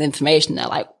bombard them with information. They're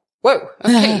like, whoa,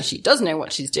 okay, she does know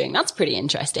what she's doing. That's pretty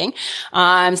interesting.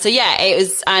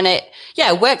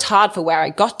 It worked hard for where I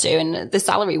got to, and the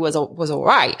salary was all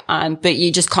right. But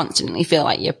you just constantly feel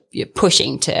like you're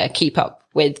pushing to keep up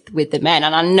with the men.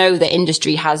 And I know the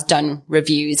industry has done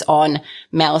reviews on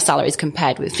male salaries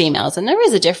compared with females, and there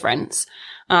is a difference.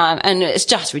 And it's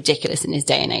just ridiculous in this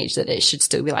day and age that it should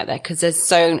still be like that. Cause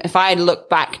if I look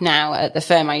back now at the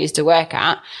firm I used to work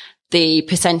at, the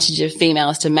percentage of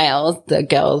females to males, the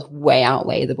girls way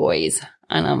outweigh the boys.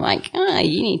 And I'm like,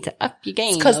 you need to up your game.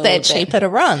 It's because they're cheaper to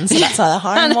run. So that's why they're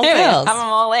hiring more girls. Have them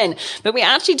all in. But we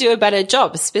actually do a better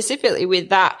job specifically with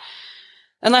that.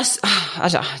 Unless, I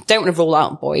don't want to rule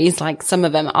out boys. Like, some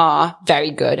of them are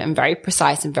very good and very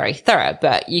precise and very thorough,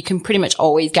 but you can pretty much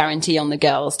always guarantee on the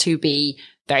girls to be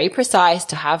very precise,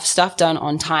 to have stuff done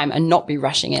on time and not be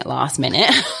rushing it last minute,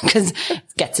 because it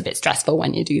gets a bit stressful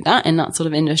when you do that in that sort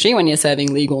of industry, when you're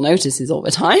serving legal notices all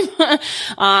the time.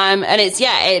 And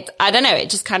I don't know, it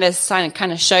just kind of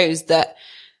shows that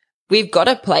we've got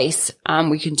a place,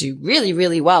 we can do really,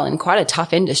 really well in quite a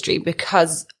tough industry,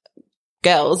 because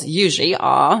girls usually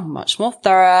are much more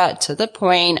thorough, to the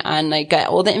point, and they get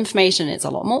all the information. It's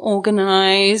a lot more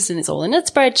organized, and it's all in a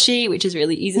spreadsheet, which is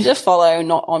really easy to follow,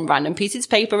 not on random pieces of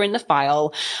paper in the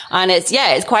file. And it's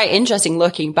quite interesting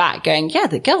looking back, going,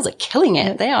 the girls are killing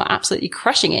it. They are absolutely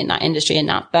crushing it in that industry, in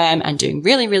that firm, and doing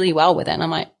really, really well with it. And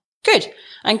I'm like, good.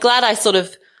 I'm glad I sort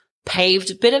of paved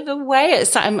a bit of a way. It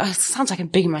sounds like I'm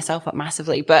bigging myself up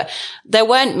massively, but there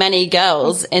weren't many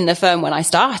girls in the firm when I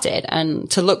started.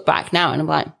 And to look back now, and I'm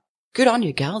like, good on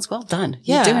you, girls. Well done.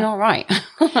 You're doing all right.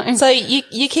 So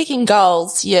you're kicking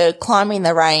goals, you're climbing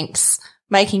the ranks,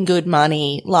 making good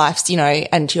money,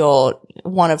 and you're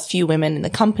one of few women in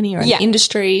the company or in the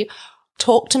industry.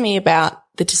 Talk to me about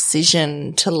the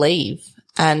decision to leave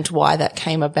and why that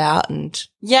came about. And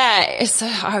it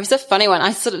was a funny one.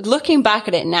 I sort of, looking back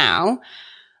at it now,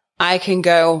 I can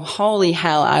go, holy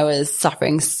hell, I was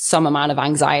suffering some amount of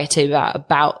anxiety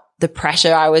about the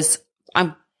pressure.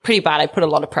 I'm pretty bad. I put a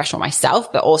lot of pressure on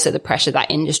myself, but also the pressure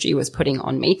that industry was putting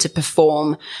on me to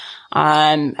perform,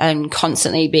 and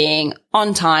constantly being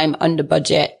on time, under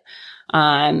budget.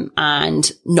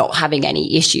 and not having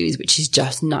any issues, which is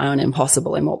just nigh on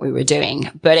impossible in what we were doing.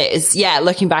 But it is,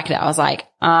 looking back at it, I was like,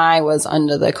 I was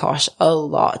under the cosh a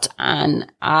lot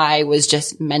and I was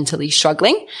just mentally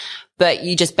struggling, but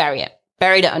you just buried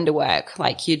it under work.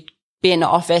 Like you'd be in the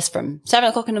office from 7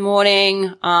 o'clock in the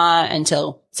morning,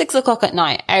 until 6 o'clock at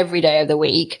night every day of the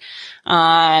week.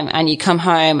 And you come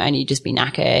home and you just be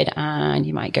knackered and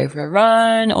you might go for a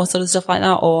run or sort of stuff like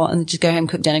that, and just go home,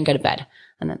 cook dinner and go to bed.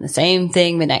 And then the same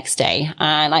thing the next day.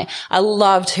 And I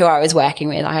loved who I was working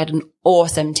with. I had an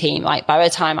awesome team. Like by the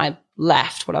time I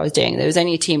left what I was doing, there was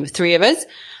only a team of 3 of us.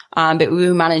 But we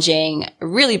were managing a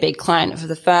really big client for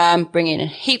the firm, bringing in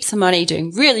heaps of money,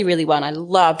 doing really, really well. And I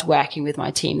loved working with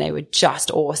my team. They were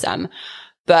just awesome.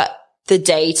 But the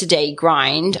day-to-day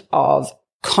grind of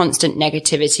constant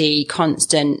negativity,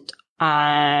 constant,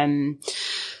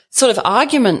 sort of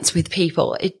arguments with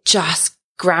people, it just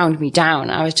ground me down.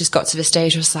 I was just got to the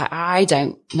stage where I was like, I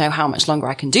don't know how much longer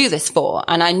I can do this for.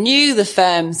 And I knew the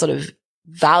firm sort of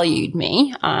valued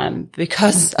me,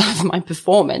 because of my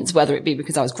performance, whether it be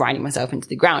because I was grinding myself into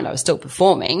the ground, I was still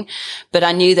performing, but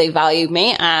I knew they valued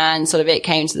me. And sort of it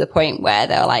came to the point where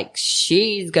they were like,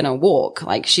 she's going to walk,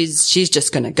 like she's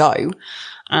just going to go.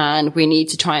 And we need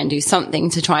to try and do something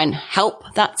to try and help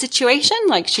that situation.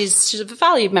 Like she's a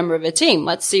valued member of a team.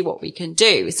 Let's see what we can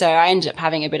do. So I ended up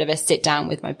having a bit of a sit down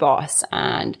with my boss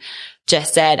and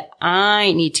just said,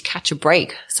 I need to catch a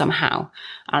break somehow.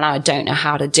 And I don't know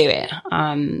how to do it.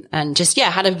 And just,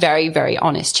 had a very, very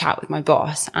honest chat with my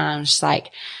boss. And I was just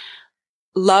like,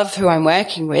 love who I'm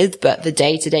working with, but the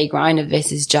day-to-day grind of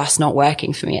this is just not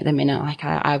working for me at the minute. Like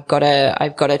I've got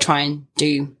to try and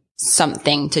do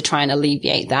something to try and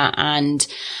alleviate that and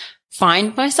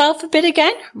find myself a bit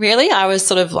again. Really, I was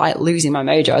sort of like losing my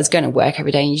mojo. I was going to work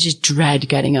every day and you just dread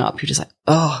getting up. You're just like,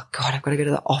 oh God, I've got to go to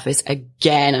the office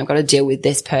again. I've got to deal with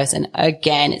this person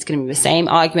again. It's going to be the same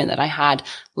argument that I had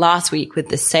last week with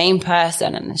the same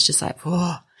person. And it's just like,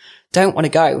 oh, don't want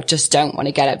to go. Just don't want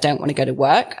to get up. Don't want to go to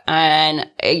work. And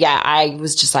I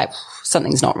was just like,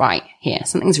 something's not right here.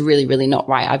 Something's really, really not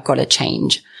right. I've got to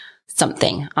change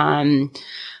something.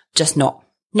 Just not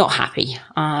happy.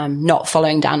 Not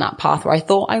following down that path where I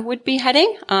thought I would be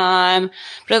heading. But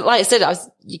like I said,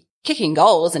 you're kicking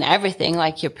goals and everything.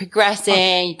 Like you're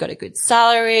progressing, you've got a good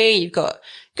salary, you've got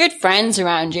good friends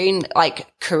around you. And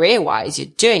like career wise, you're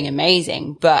doing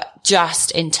amazing, but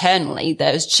just internally,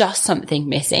 there's just something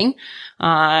missing. So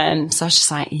I was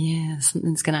just like,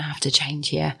 something's going to have to change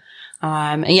here.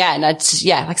 And I just,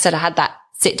 like I said, I had that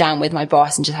sit down with my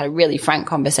boss and just had a really frank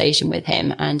conversation with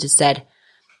him and just said,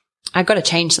 I've got to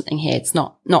change something here. It's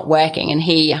not working. And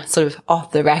he sort of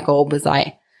off the record was like,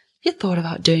 have you thought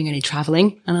about doing any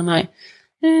traveling? And I'm like,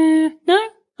 no,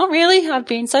 not really. I've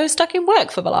been so stuck in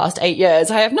work for the last 8 years.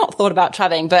 I have not thought about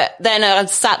traveling. But then I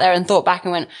sat there and thought back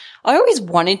and went, I always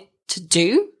wanted to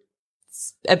do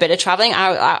a bit of traveling.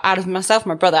 Out of myself,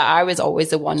 my brother, I was always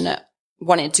the one that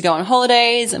wanted to go on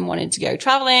holidays and wanted to go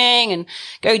traveling and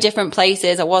go different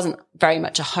places. I wasn't very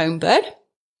much a home bird.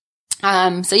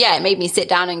 It made me sit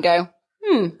down and go,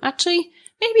 actually,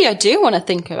 maybe I do want to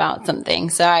think about something.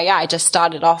 So I just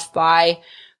started off by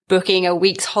booking a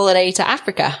week's holiday to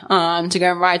Africa, to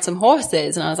go and ride some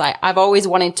horses. And I was like, I've always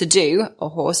wanted to do a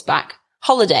horseback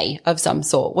holiday of some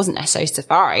sort. It wasn't necessarily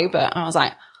safari, but I was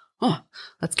like,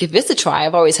 let's give this a try.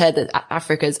 I've always heard that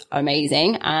Africa's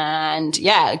amazing. And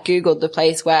Googled the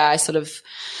place where I sort of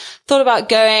thought about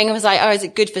going. I was like, is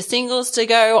it good for singles to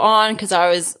go on? Because I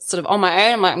was sort of on my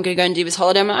own. I'm like, I'm going to go and do this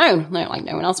holiday on my own. No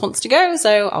one else wants to go,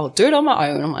 so I'll do it on my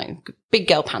own. I'm like, big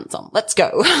girl pants on. Let's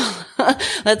go.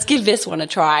 Let's give this one a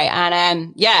try.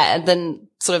 And then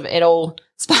sort of it all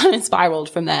spiraled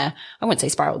from there. I wouldn't say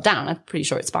spiraled down. I'm pretty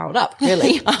sure it spiraled up,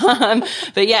 really. But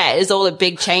it was all a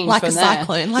big change like from a there.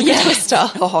 cyclone, like a twister.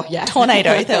 Oh, yeah.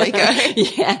 Tornado. There we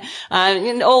go.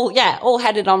 And all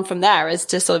headed on from there as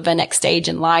to sort of the next stage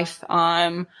in life,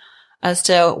 as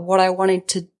to what I wanted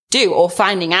to do or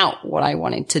finding out what I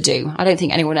wanted to do. I don't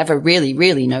think anyone ever really,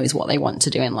 really knows what they want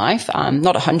to do in life.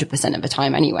 Not 100% of the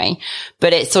time anyway,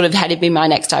 but it sort of headed me my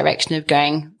next direction of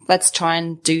going, let's try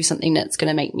and do something that's going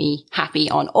to make me happy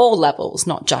on all levels,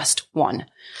 not just one.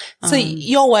 So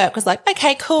your work was like,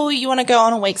 okay, cool. You want to go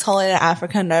on a week's holiday to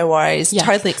Africa? No worries. Yeah.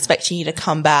 Totally expecting you to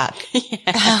come back.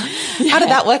 How did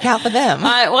that work out for them?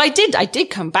 I did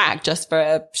come back just for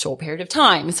a short period of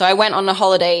time. So I went on a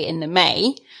holiday in the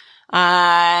May.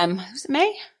 Was it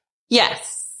May?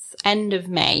 Yes. End of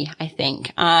May, I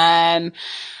think. And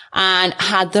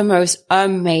had the most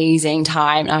amazing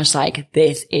time. I was like,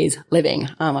 this is living.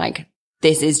 I'm like,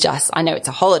 this is just, I know it's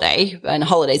a holiday and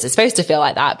holidays are supposed to feel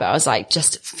like that, but I was like,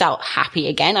 just felt happy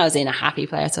again. I was in a happy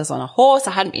place. I was on a horse.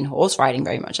 I hadn't been horse riding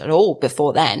very much at all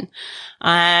before then.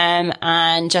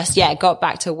 And just, got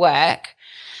back to work.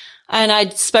 And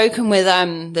I'd spoken with,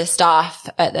 the staff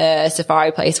at the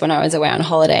safari place when I was away on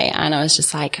holiday. And I was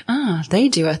just like, they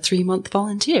do a 3-month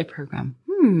volunteer program.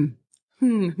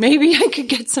 Maybe I could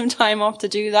get some time off to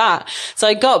do that. So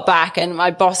I got back and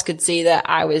my boss could see that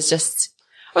I was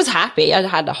happy. I'd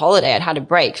had a holiday. I'd had a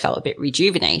break, felt a bit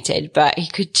rejuvenated, but he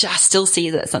could just still see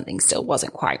that something still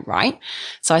wasn't quite right.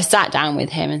 So I sat down with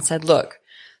him and said, look,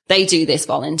 they do this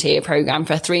volunteer program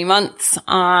for 3 months.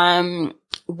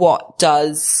 What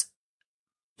does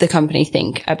the company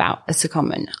think about a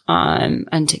secondment?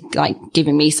 And like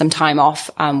giving me some time off,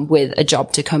 with a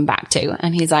job to come back to.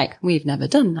 And he's like, we've never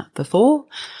done that before.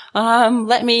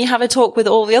 Let me have a talk with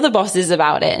all the other bosses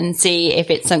about it and see if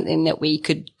it's something that we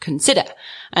could consider.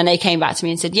 And they came back to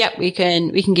me and said, yep, we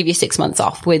can give you 6 months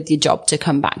off with your job to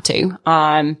come back to.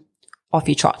 Off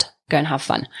you trot. Go and have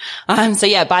fun.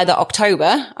 So by the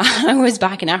October, I was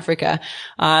back in Africa.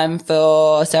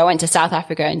 So I went to South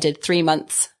Africa and did 3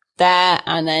 months there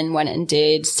and then went and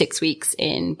did 6 weeks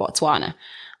in Botswana.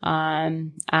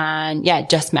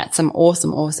 Just met some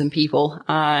awesome people,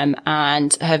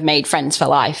 and have made friends for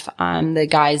life. The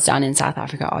guys down in South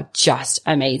Africa are just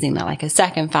amazing. They're like a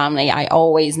second family. I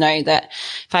always know that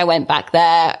if I went back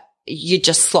there, you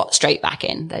just slot straight back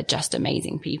in. They're just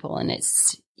amazing people. And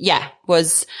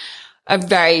was a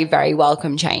very, very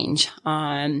welcome change,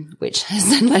 which has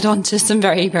then led on to some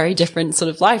very, very different sort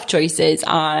of life choices,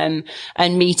 and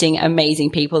meeting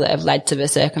amazing people that have led to the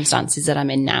circumstances that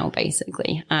I'm in now,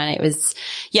 basically. And it was,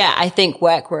 I think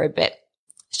work were a bit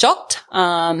shocked.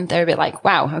 They're a bit like,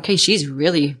 wow, okay, she's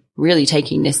really, really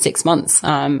taking this 6 months,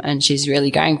 and she's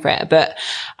really going for it. But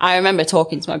I remember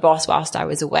talking to my boss whilst I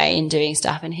was away and doing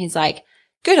stuff, and he's like,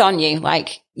 good on you.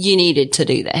 Like, you needed to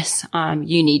do this.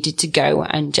 You needed to go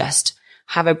and just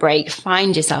have a break,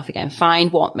 find yourself again,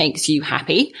 find what makes you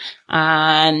happy.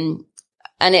 And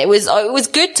it was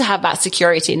good to have that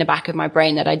security in the back of my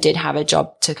brain that I did have a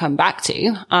job to come back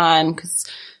to. Cause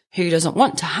who doesn't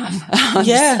want to have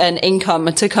an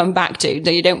income to come back to?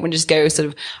 You don't want to just go sort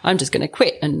of, I'm just going to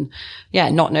quit and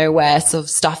not know where sort of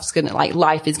stuff's going to, like,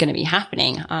 life is going to be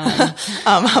happening.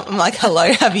 I'm like,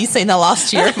 hello, have you seen the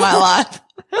last year of my life?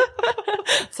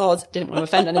 So I didn't want to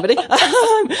offend anybody.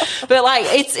 But like,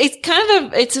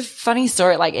 it's a funny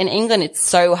story. Like in England, it's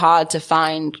so hard to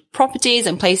find properties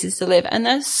and places to live, and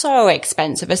they're so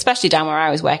expensive, especially down where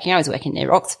I was working. I was working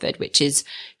near Oxford, which is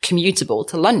commutable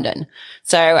to London.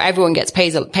 So everyone gets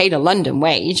paid a London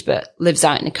wage, but lives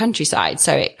out in the countryside.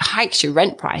 So it hikes your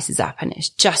rent prices up, and it's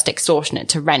just extortionate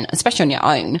to rent, especially on your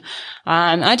own.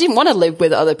 I didn't want to live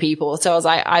with other people. So I was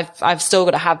like, I've still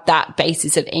got to have that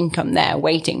basis of income there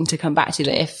waiting to come back to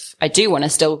that. If I do want to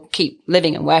still keep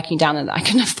living and working down there, that I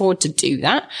can afford to do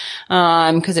that.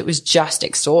 Cause it was just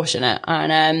extortionate.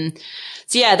 And,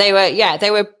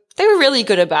 they were really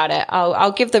good about it.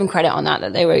 I'll give them credit on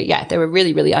that they were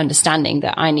really, really understanding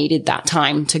that I needed that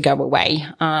time to go away,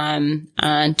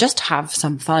 and just have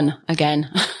some fun again.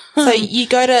 So you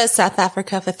go to South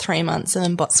Africa for 3 months and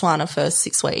then Botswana for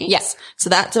 6 weeks. Yes. So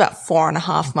that's about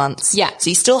 4.5 months. Yeah. So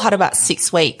you still had about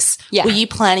 6 weeks. Yeah. Were you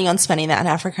planning on spending that in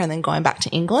Africa and then going back to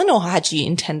England, or had you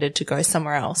intended to go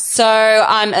somewhere else? So,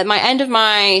 at my end of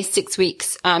my 6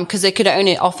 weeks, cause they could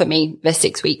only offer me the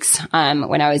 6 weeks,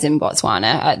 when I was in Botswana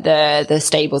at the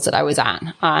stables that I was at.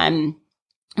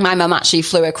 My mum actually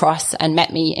flew across and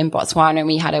met me in Botswana, and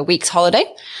we had a week's holiday,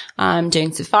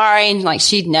 doing safari, and like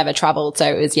she'd never traveled. So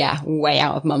it was, way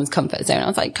out of mum's comfort zone. I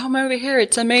was like, come over here.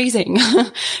 It's amazing.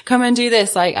 Come and do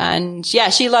this.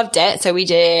 She loved it. So we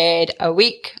did a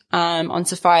week, on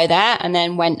safari there, and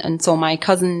then went and saw my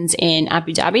cousins in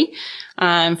Abu Dhabi,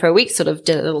 for a week, sort of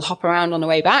did a little hop around on the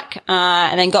way back,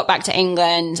 and then got back to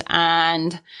England.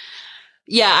 And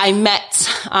I met,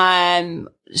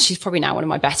 she's probably now one of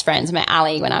my best friends. I met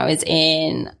Ali when I was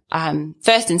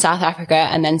first in South Africa,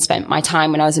 and then spent my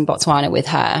time when I was in Botswana with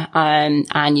her.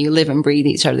 And you live and breathe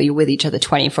each other. You're with each other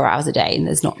 24 hours a day, and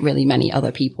there's not really many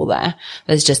other people there.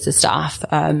 There's just the staff,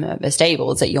 the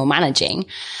stables that you're managing.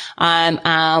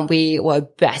 And we were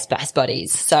best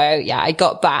buddies. So I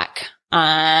got back,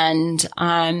 and,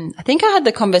 I think I had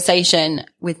the conversation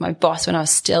with my boss when I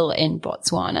was still in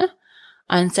Botswana,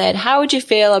 and said, how would you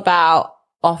feel about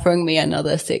offering me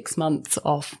another 6 months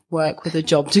off work with a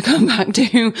job to come back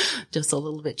to? Just a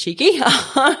little bit cheeky.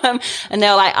 And they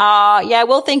were like,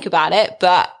 we'll think about it.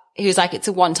 But he was like, it's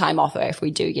a one-time offer. If we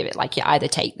do give it, like, you either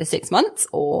take the 6 months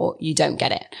or you don't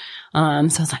get it. So I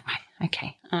was like, right,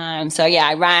 Okay. So yeah,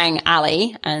 I rang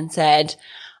Ali and said,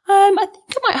 I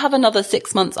think I might have another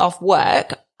 6 months off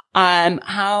work.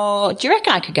 How do you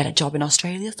reckon I could get a job in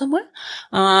Australia somewhere?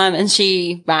 And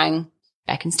she rang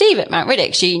Beck and Steve at Mount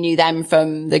Riddick. She knew them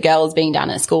from the girls being down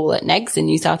at school at Neggs in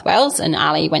New South Wales, and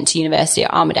Ali went to university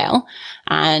at Armidale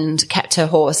and kept her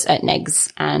horse at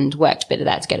Neggs and worked a bit of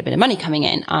that to get a bit of money coming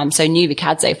in. So knew the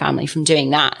Cadzo family from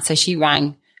doing that. So she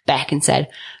rang Beck and said,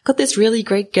 got this really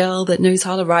great girl that knows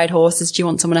how to ride horses. Do you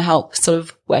want someone to help sort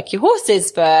of work your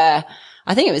horses for,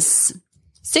 I think it was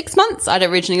 6 months I'd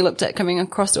originally looked at coming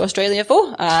across to Australia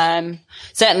for.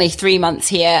 Certainly 3 months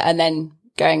here and then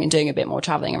going and doing a bit more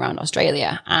traveling around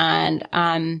Australia. And,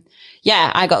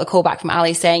 I got the call back from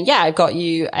Ali saying, yeah, I've got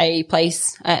you a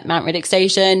place at Mount Riddick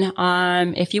Station,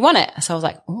 if you want it. So I was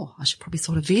like, oh, I should probably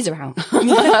sort a visa out.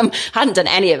 Hadn't done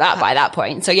any of that by that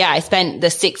point. So yeah, I spent the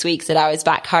 6 weeks that I was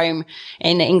back home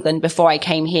in England before I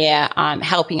came here,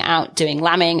 helping out doing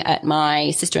lambing at my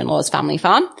sister-in-law's family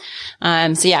farm.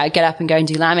 So yeah, I'd get up and go and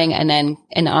do lambing, and then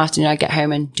in the afternoon I'd get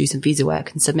home and do some visa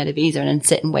work and submit a visa and then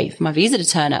sit and wait for my visa to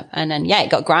turn up. And then yeah,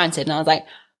 it got granted and I was like,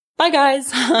 bye guys,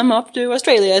 I'm off to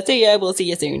Australia. See ya. We'll see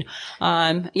you soon.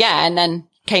 And then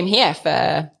came here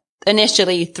for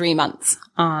initially 3 months.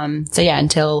 So yeah,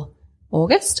 until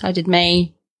August. I did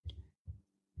 3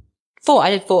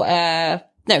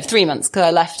 months because I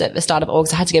left at the start of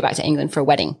August. I had to go back to England for a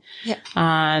wedding.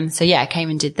 Yeah. So yeah, I came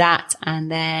and did that.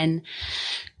 And then,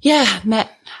 yeah,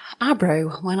 met Abro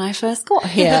when I first got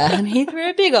here, and he threw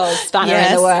a big old spanner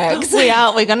in the works.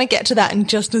 We're going to get to that in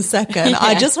just a second.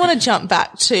 I just want to jump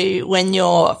back to when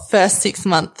your first 6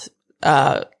 month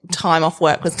time off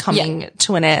work was coming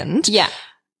to an end. Yeah.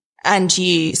 And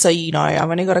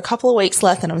I've only got a couple of weeks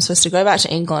left and I'm supposed to go back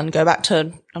to England, go back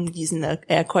to, I'm using the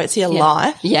air quotes here,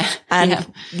 life. Yeah.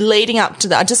 And leading up to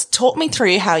that, just talk me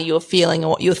through how you were feeling and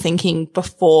what you were thinking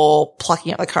before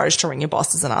plucking up the courage to ring your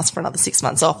bosses and ask for another 6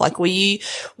 months off. Like, were you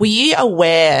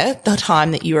aware the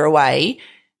time that you were away?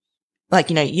 Like,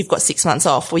 you've got 6 months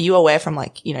off. Were you aware from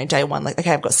day one, like,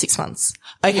 okay, I've got 6 months.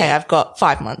 Okay, I've got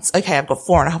 5 months. Okay, I've got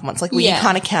 4.5 months. Like, were you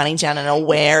kind of counting down and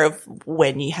aware of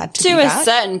when you had to do that? To a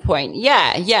certain point.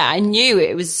 Yeah. I knew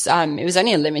it was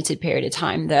only a limited period of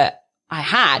time that I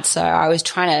had. So I was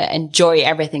trying to enjoy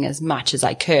everything as much as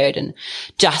I could and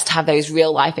just have those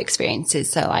real life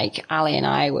experiences. So like Ali and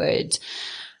I would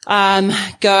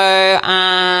go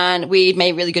and we'd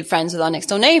made really good friends with our next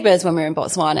door neighbours when we were in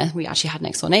Botswana. We actually had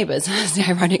next door neighbours. It's the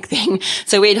ironic thing.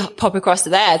 So we'd pop across to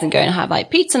theirs and go and have like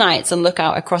pizza nights and look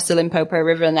out across the Limpopo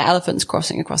River and the elephants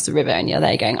crossing across the river. And you're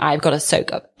there going, I've got to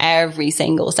soak up every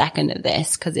single second of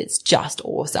this because it's just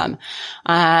awesome.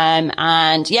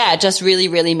 And yeah, just really,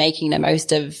 really making the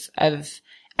most of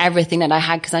everything that I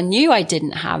had because I knew I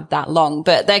didn't have that long.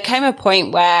 But there came a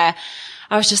point where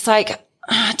I was just like,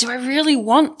 do I really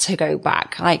want to go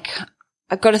back? Like,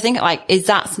 I've got to think like, is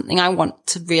that something I want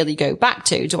to really go back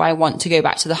to? Do I want to go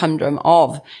back to the humdrum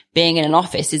of being in an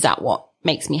office? Is that what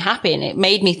makes me happy? And it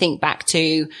made me think back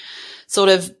to sort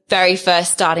of very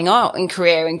first starting out in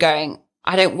career and going,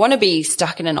 I don't want to be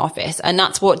stuck in an office. And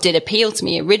that's what did appeal to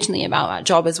me originally about that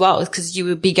job as well, is because you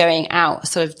would be going out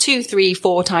sort of 2, 3,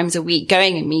 4 times a week,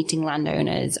 going and meeting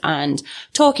landowners and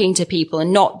talking to people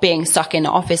and not being stuck in the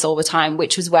office all the time,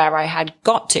 which was where I had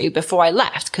got to before I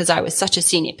left because I was such a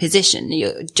senior position.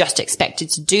 You're just expected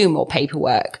to do more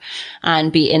paperwork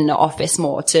and be in the office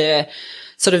more to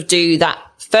sort of do that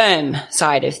firm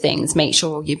side of things, make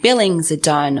sure your billings are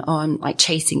done on like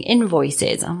chasing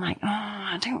invoices. I'm like,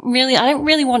 I don't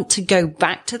really want to go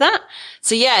back to that.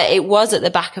 So yeah, it was at the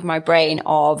back of my brain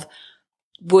of,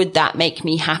 would that make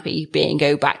me happy going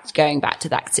back to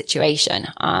that situation?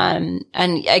 And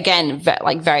again,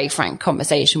 like very frank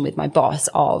conversation with my boss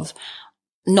of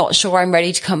not sure I'm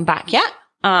ready to come back yet.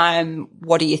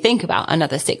 What do you think about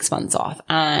another 6 months off?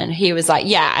 And he was like,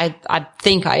 yeah, I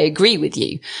think I agree with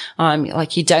you.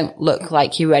 Like you don't look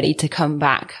like you're ready to come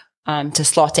back, to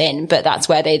slot in, but that's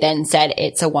where they then said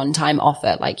it's a one-time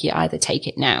offer. Like you either take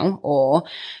it now or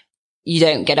you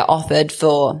don't get it offered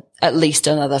for at least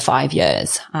another 5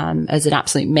 years, as an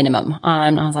absolute minimum.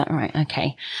 And I was like, all right,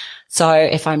 okay. So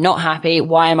if I'm not happy,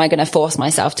 why am I going to force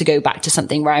myself to go back to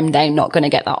something where I'm then not going to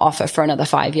get that offer for another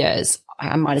 5 years?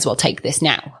 I might as well take this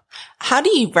now. How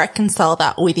do you reconcile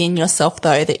that within yourself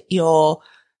though, that you're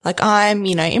like, I'm,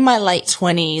 in my late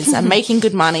 20s, I'm making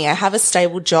good money, I have a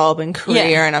stable job and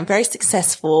career and I'm very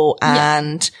successful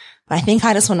and I think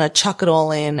I just want to chuck it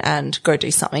all in and go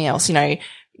do something else.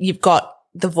 You've got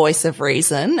the voice of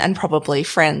reason and probably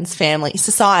friends, family,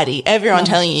 society, everyone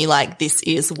telling you like, this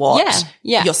is what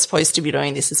you're supposed to be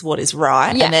doing. This is what is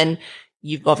right. Yeah. And then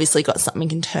you've obviously got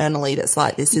something internally that's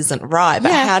like, this isn't right.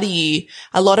 But how do you,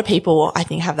 a lot of people, I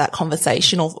think, have that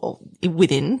conversation or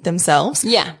within themselves.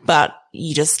 Yeah. But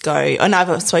you just go, and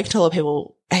I've spoken to a lot of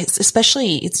people,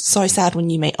 especially it's so sad when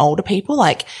you meet older people,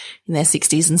 like in their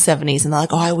 60s and 70s, and they're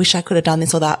like, oh, I wish I could have done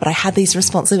this or that, but I had these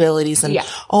responsibilities. And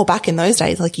back in those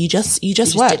days, like you just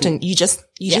worked and you just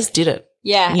did it.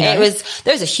 Yeah. You know?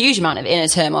 There was a huge amount of inner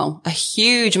turmoil, a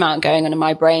huge amount going on in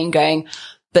my brain going,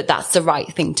 but that's the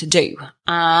right thing to do.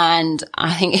 And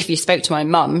I think if you spoke to my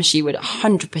mum, she would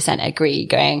 100% agree,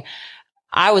 going,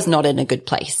 I was not in a good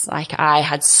place. Like I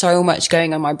had so much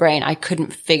going on in my brain. I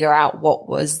couldn't figure out what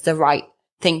was the right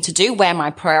thing to do, where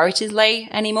my priorities lay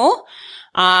anymore.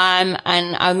 And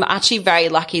I'm actually very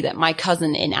lucky that my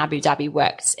cousin in Abu Dhabi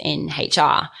works in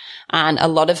HR, and a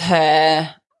lot of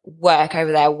her work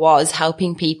over there was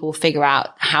helping people figure out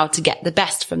how to get the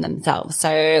best from themselves.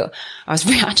 So I was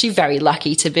actually very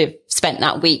lucky to be spent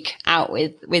that week out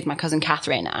with my cousin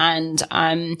Catherine,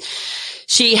 and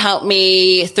she helped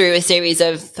me through a series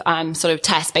of sort of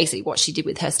tests, basically what she did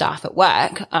with her staff at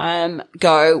work,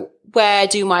 go, where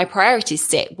do my priorities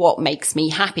sit? What makes me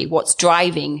happy? What's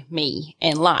driving me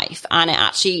in life? And it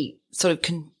actually sort of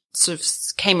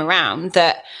came around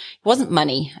that it wasn't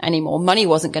money anymore. Money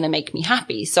wasn't going to make me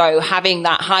happy. So having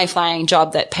that high flying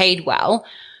job that paid well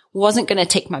wasn't going to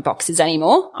tick my boxes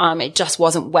anymore. It just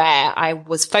wasn't where I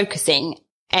was focusing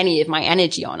any of my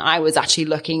energy on. I was actually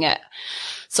looking at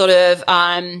sort of,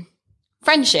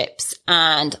 friendships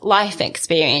and life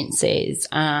experiences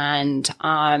and,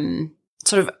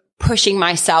 sort of pushing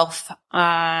myself,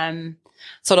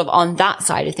 sort of on that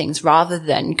side of things rather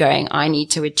than going, I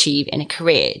need to achieve in a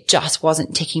career. It just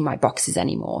wasn't ticking my boxes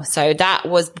anymore. So that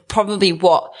was probably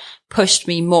what pushed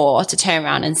me more to turn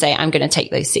around and say, I'm going to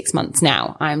take those 6 months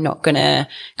now. I'm not going to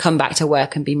come back to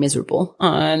work and be miserable.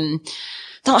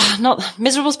 Not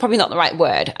miserable is probably not the right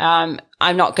word. I'm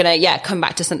not going to, come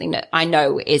back to something that I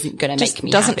know isn't going to make me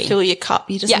doesn't happy. fill your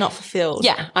cup. You're just not fulfilled.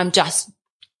 Yeah. I'm just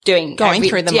going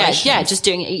through the motions. Yeah, just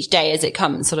doing it each day as it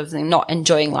comes, sort of thing, not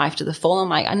enjoying life to the full. I'm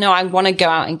like, I know I want to go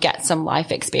out and get some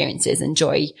life experiences,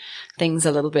 enjoy things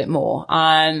a little bit more.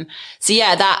 So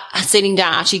yeah, that sitting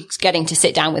down, actually getting to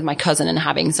sit down with my cousin and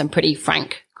having some pretty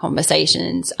frank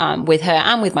conversations, with her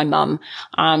and with my mum,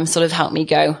 sort of helped me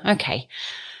go, okay,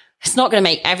 it's not going to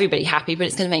make everybody happy, but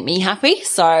it's going to make me happy.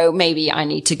 So maybe I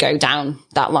need to go down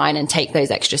that line and take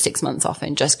those extra 6 months off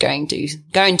and just go and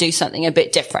do something a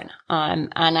bit different.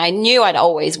 And I knew I'd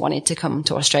always wanted to come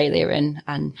to Australia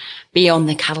and be on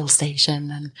the cattle station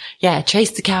and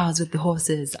chase the cows with the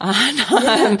horses.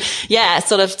 And,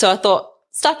 so I thought,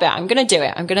 stop it. I'm going to do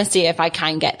it. I'm going to see if I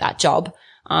can get that job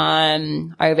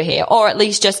over here, or at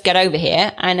least just get over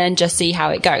here and then just see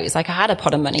how it goes. Like I had a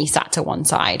pot of money sat to one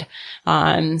side. So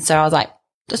I was like,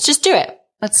 let's just do it.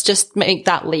 Let's just make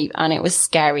that leap. And it was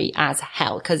scary as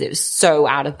hell because it was so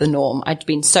out of the norm. I'd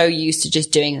been so used to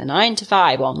just doing the 9 to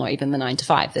 5. Well, not even the 9 to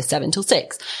 5, the 7 till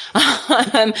 6.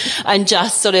 And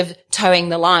just sort of towing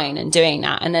the line and doing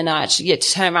that. And then I actually get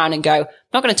to turn around and go, I'm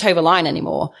not going to tow the line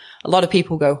anymore. A lot of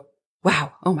people go,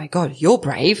 wow, oh my God, you're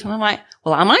brave. And I'm like,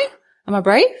 well, am I? Am I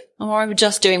brave? Or am I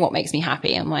just doing what makes me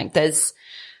happy? I'm like,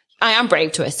 I am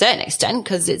brave to a certain extent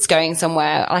because it's going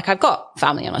somewhere. Like I've got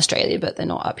family in Australia, but they're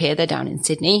not up here. They're down in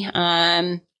Sydney.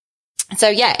 So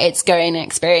yeah, it's going and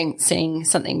experiencing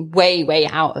something way, way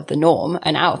out of the norm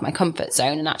and out of my comfort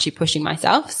zone and actually pushing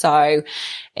myself. So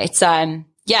it's,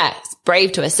 it's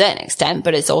brave to a certain extent,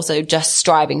 but it's also just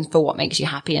striving for what makes you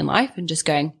happy in life and just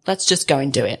going, let's just go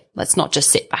and do it. Let's not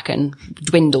just sit back and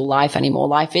dwindle life anymore.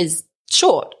 Life is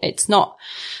short. It's not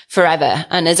forever.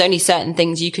 And there's only certain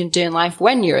things you can do in life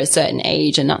when you're a certain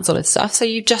age and that sort of stuff. So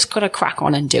you've just got to crack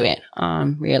on and do it,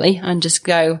 really, and just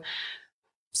go,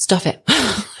 stuff it.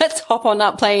 Let's hop on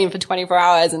that plane for 24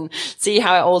 hours and see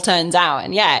how it all turns out.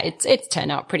 And yeah, it's turned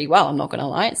out pretty well. I'm not going to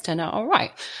lie. It's turned out all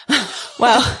right.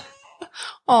 Well,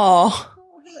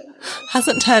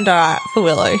 hasn't turned all right for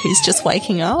Willow, who's just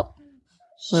waking up.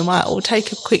 We might all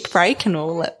take a quick break and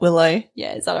we'll let Willow.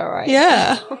 Yeah, is that all right?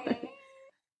 Yeah.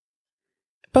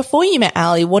 Before you met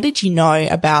Ali, what did you know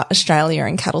about Australia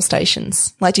and cattle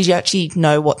stations? Like, did you actually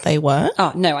know what they were?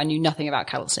 Oh, no, I knew nothing about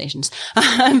cattle stations.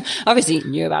 Obviously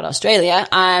knew about Australia.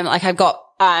 Like I've got,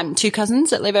 2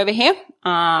 cousins that live over here.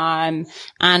 And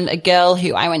a girl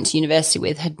who I went to university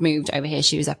with had moved over here.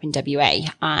 She was up in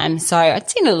WA. So I'd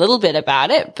seen a little bit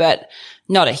about it, but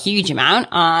not a huge amount.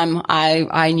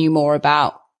 I knew more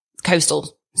about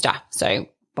coastal stuff. So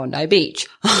Bondi Beach.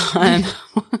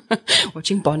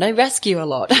 Watching Bondi Rescue a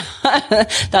lot.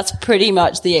 That's pretty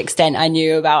much the extent I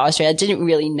knew about Australia. I didn't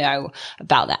really know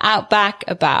about the outback,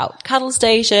 about cattle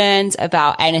stations,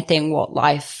 about anything what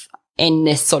life in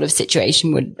this sort of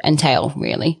situation would entail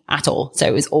really at all. So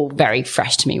it was all very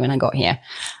fresh to me when I got here.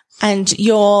 And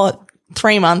your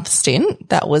 3-month stint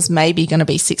that was maybe going to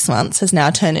be 6 months has now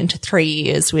turned into 3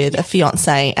 years with a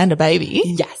fiance and a baby.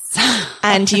 Yes.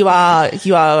 And you are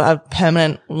a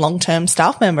permanent long-term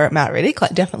staff member at Mount Riddick,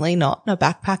 like definitely not a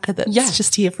backpacker that's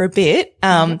just here for a bit.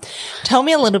 Tell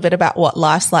me a little bit about what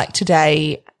life's like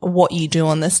today, what you do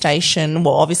on the station.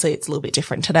 Well, obviously it's a little bit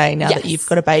different today now that you've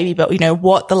got a baby, but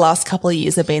what the last couple of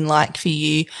years have been like for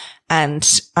you. And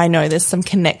I know there's some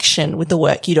connection with the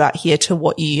work you do out here to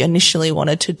what you initially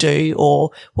wanted to do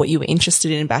or what you were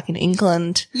interested in back in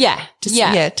England.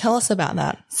 Tell us about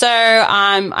that. So,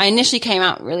 I initially came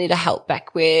out really to help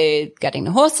Beck with getting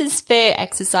the horses fit,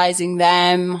 exercising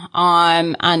them,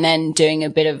 and then doing a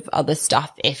bit of other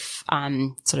stuff if,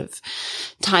 sort of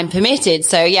time permitted.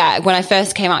 So yeah, when I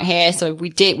first came out here, so we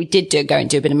did go and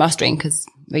do a bit of mustering because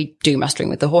we do mustering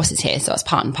with the horses here. So it's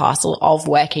part and parcel of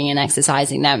working and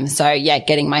exercising them. So yeah,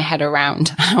 getting my head around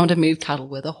how to move cattle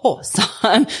with a horse,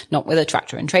 not with a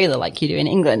tractor and trailer like you do in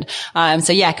England.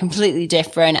 So yeah, completely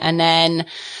different. And then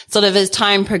sort of as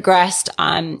time progressed,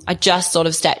 I just sort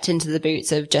of stepped into the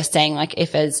boots of just saying like,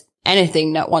 if there's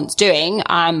anything that wants doing,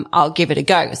 I'll give it a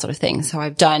go sort of thing. So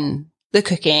I've done the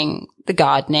cooking, the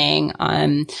gardening,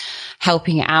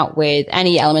 helping out with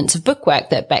any elements of bookwork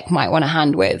that Beck might want a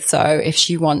hand with. So if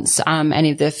she wants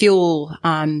any of the fuel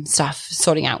stuff,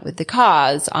 sorting out with the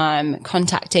cars,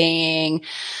 contacting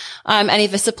any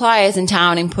of the suppliers in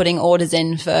town and putting orders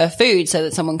in for food so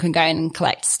that someone can go in and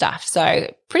collect stuff.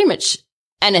 So pretty much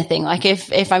anything. Like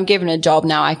if I'm given a job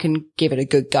now, I can give it a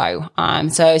good go.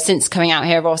 So since coming out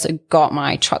here, I've also got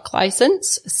my truck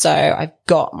license. So I've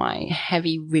got my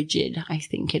heavy rigid, I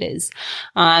think it is.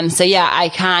 So yeah, I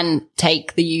can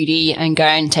take the UD and go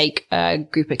and take a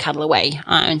group of cattle away,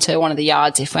 to one of the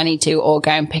yards if I need to, or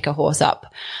go and pick a horse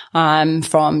up,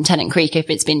 from Tennant Creek if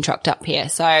it's been trucked up here.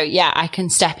 So yeah, I can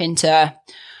step into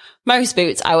most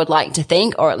boots, I would like to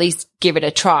think, or at least give it a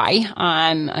try,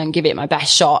 and give it my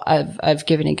best shot of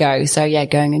giving it a go. So yeah,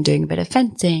 going and doing a bit of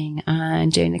fencing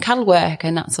and doing the cattle work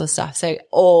and that sort of stuff. So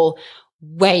all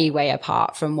way, way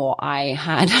apart from what I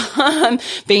had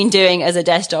been doing as a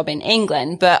desk job in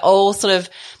England, but all sort of,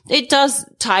 it does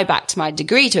tie back to my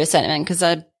degree to a certain extent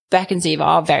because Beck and Steve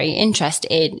are very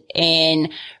interested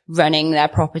in running their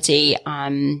property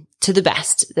to the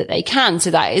best that they can.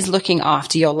 So that is looking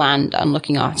after your land and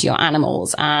looking after your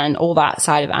animals and all that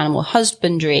side of animal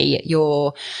husbandry,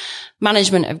 your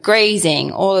management of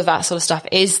grazing, all of that sort of stuff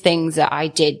is things that I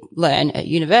did learn at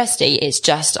university. It's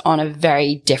just on a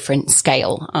very different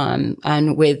scale,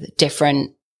 and with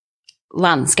different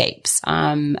landscapes,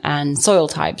 and soil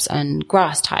types and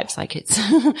grass types. Like it's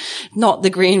not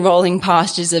the green rolling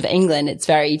pastures of England. It's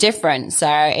very different. So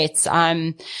it's,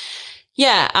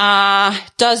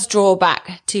 does draw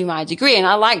back to my degree. And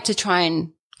I like to try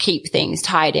and keep things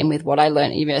tied in with what I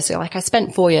learned at university. Like I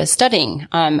spent 4 years studying,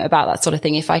 about that sort of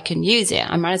thing. If I can use it,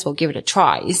 I might as well give it a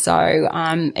try. So,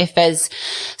 if there's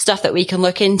stuff that we can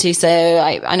look into. So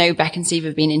I know Beck and Steve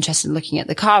have been interested in looking at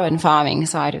the carbon farming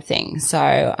side of things.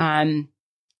 So,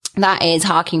 that is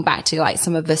harking back to like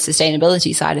some of the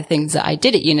sustainability side of things that I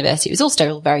did at university. It was all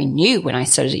still very new when I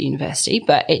studied at university,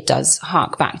 but it does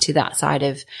hark back to that side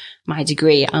of my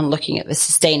degree and looking at the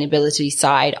sustainability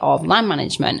side of land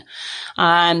management.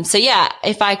 So yeah,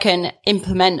 if I can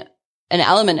implement an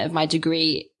element of my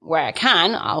degree where I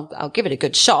can, I'll give it a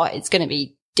good shot. It's going to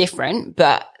be different,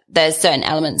 but there's certain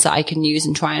elements that I can use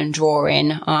and try and draw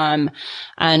in,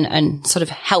 and sort of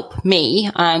help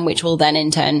me, which will then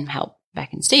in turn help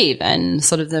Beck and Steve and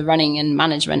sort of the running and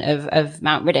management of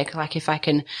Mount Riddick. Like if I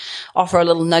can offer a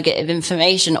little nugget of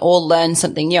information or learn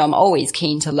something new, I'm always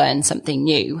keen to learn something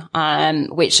new,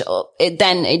 which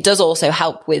it does also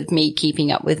help with me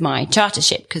keeping up with my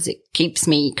chartership because it keeps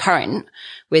me current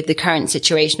with the current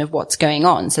situation of what's going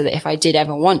on, so that if I did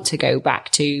ever want to go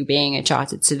back to being a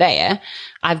chartered surveyor,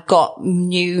 I've got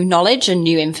new knowledge and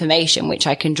new information which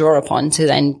I can draw upon to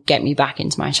then get me back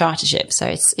into my chartership.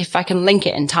 So if I can link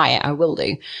it and tie it, I will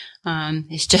do.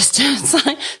 It's just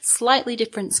a slightly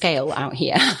different scale out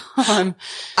here.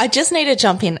 I just need to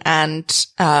jump in and,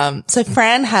 so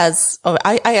Fran has,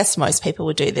 I guess most people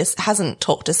would do this, hasn't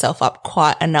talked herself up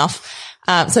quite enough.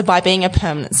 So by being a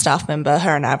permanent staff member,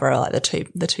 her and Abra are like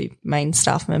the two main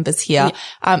staff members here.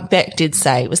 Yeah. Beck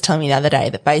was telling me the other day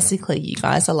that basically you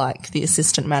guys are like the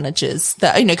assistant managers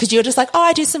that, cause you're just like,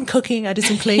 I do some cooking, I do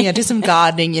some cleaning, I do some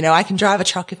gardening, I can drive a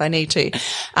truck if I need to.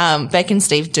 Beck and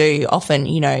Steve do often,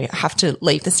 have to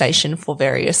leave the station for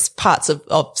various parts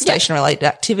of station related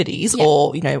activities, yeah,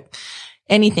 or,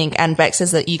 anything. And Beck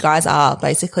says that you guys are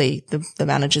basically the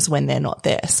managers when they're not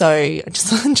there. So I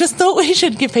just thought we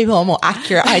should give people a more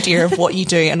accurate idea of what you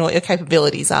do and what your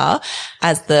capabilities are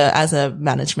as a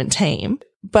management team.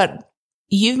 But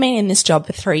you've been in this job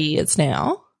for 3 years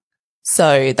now.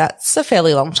 So that's a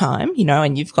fairly long time, you know,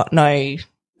 and you've got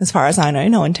as far as I know,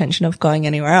 no intention of going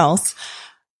anywhere else.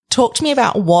 Talk to me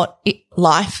about what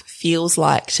life feels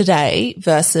like today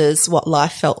versus what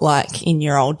life felt like in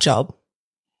your old job.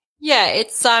 Yeah,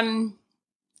 it's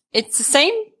the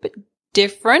same but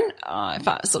different, if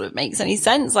that sort of makes any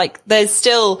sense. Like there's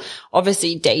still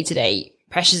obviously day-to-day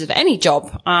pressures of any job.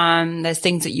 There's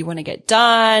things that you want to get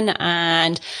done,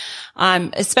 and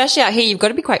especially out here you've got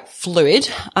to be quite fluid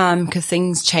because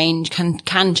things can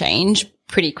change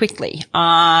pretty quickly.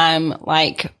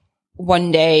 Like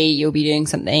one day you'll be doing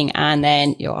something and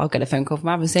then I'll get a phone call from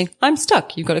Abby saying, I'm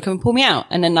stuck. You've got to come and pull me out.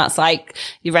 And then that's like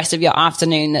the rest of your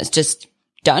afternoon that's just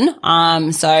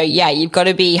done. So yeah, you've got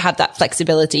to have that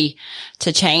flexibility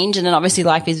to change. And then obviously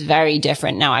life is very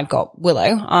different. Now I've got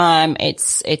Willow.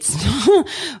 It's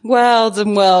worlds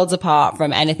and worlds apart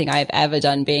from anything I've ever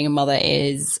done. Being a mother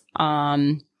is,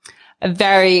 a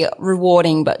very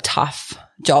rewarding but tough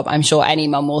job. I'm sure any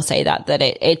mum will say that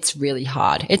it's really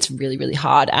hard. It's really, really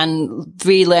hard. And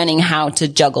relearning how to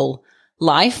juggle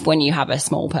life when you have a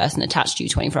small person attached to you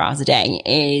 24 hours a day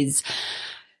is,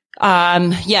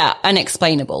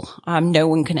 unexplainable. No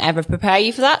one can ever prepare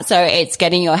you for that. So it's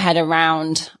getting your head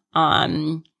around,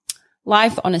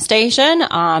 life on a station,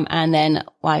 and then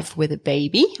life with a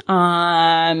baby,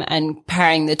 and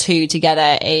pairing the two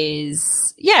together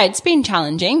it's been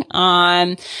challenging.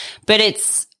 But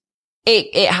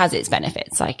it has its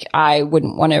benefits. Like I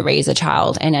wouldn't want to raise a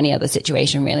child in any other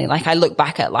situation really. Like I look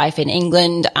back at life in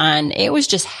England and it was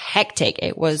just hectic.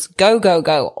 It was go, go,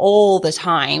 go all the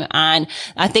time. And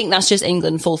I think that's just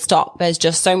England full stop. There's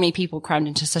just so many people crammed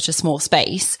into such a small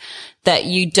space that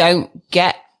you don't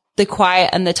get the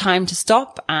quiet and the time to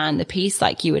stop and the peace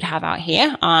like you would have out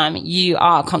here. You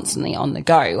are constantly on the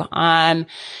go.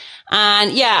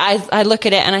 And yeah, I look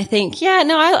at it and I think,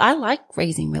 I like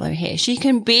raising Willow here. She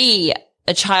can be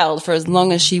a child for as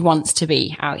long as she wants to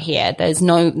be out here. There's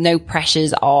no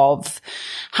pressures of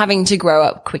having to grow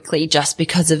up quickly just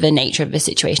because of the nature of the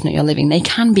situation that you're living. They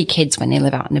can be kids when they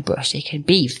live out in the bush. They can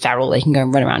be feral. They can go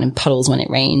and run around in puddles when it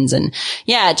rains. And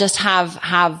yeah, just have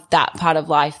that part of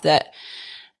life that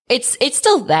it's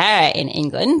still there in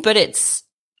England, but it's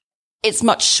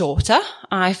much shorter.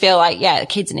 I feel like, the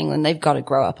kids in England, they've got to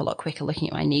grow up a lot quicker. Looking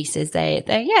at my nieces, they're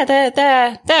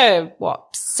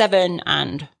 7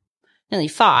 and nearly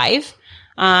 5.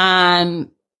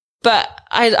 But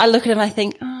I look at them, I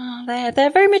think, they're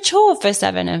very mature for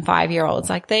 7 and 5-year-olds.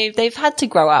 Like they've had to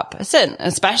grow up,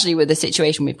 especially with the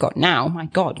situation we've got now. My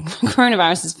God,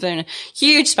 coronavirus has been a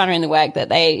huge spanner in the work that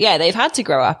they've had to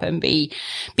grow up and be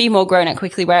more grown up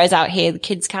quickly. Whereas out here, the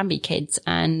kids can be kids.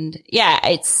 And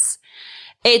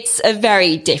it's a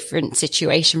very different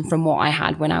situation from what I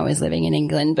had when I was living in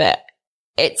England, but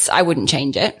I wouldn't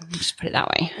change it. Just put it that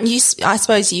way. I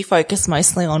suppose you focus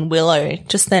mostly on Willow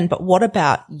just then, but what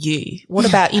about you? What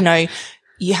about,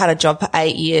 you had a job for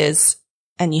 8 years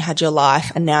and you had your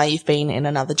life and now you've been in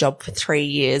another job for 3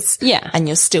 years. Yeah. And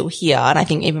you're still here. And I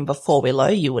think even before Willow,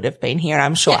 you would have been here. And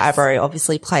I'm sure Yes. Abro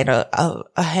obviously played a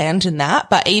hand in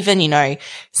that. But even,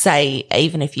 say,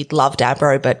 even if you'd loved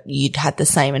Abro, but you'd had the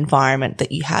same environment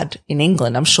that you had in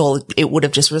England, I'm sure it would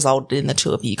have just resulted in the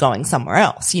two of you going somewhere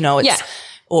else. If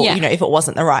it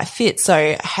wasn't the right fit.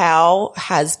 So how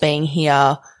has being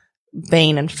here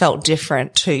been and felt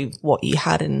different to what you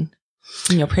had in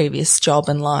your previous job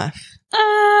and life?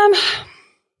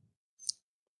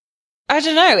 I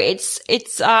don't know.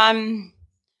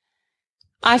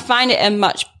 I find it a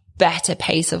much better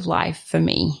pace of life for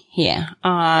me here.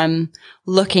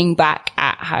 Looking back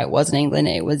at how it was in England,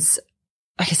 it was,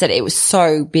 like I said, it was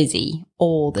so busy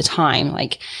all the time.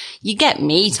 Like you get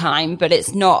me time, but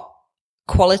it's not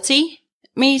quality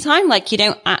me time. Like you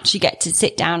don't actually get to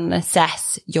sit down and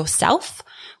assess yourself.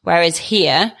 Whereas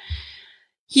here,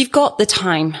 you've got the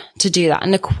time to do that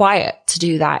and the quiet to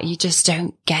do that. You just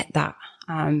don't get that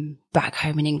back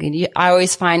home in England. I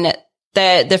always find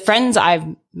that the friends I've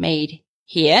made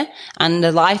here and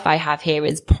the life I have here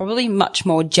is probably much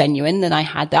more genuine than I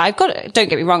had there. Don't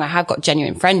get me wrong, I have got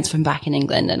genuine friends from back in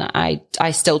England and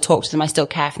I still talk to them. I still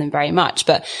care for them very much.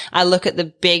 But I look at the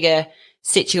bigger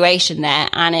situation there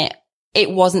and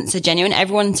it wasn't so genuine.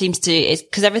 Everyone seems to,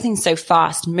 because everything's so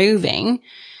fast moving,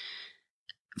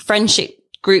 friendship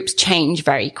groups change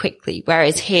very quickly.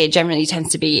 Whereas here generally tends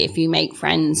to be if you make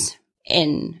friends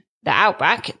in the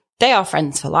outback, they are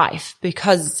friends for life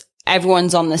because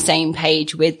everyone's on the same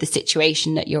page with the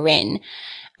situation that you're in.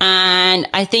 And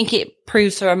I think it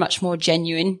proves for a much more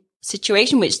genuine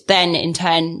situation, which then in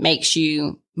turn makes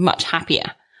you much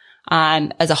happier,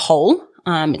 as a whole.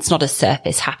 It's not a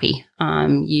surface happy.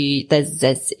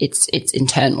 It's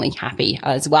internally happy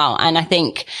as well. And I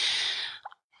think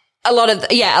a lot of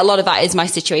that is my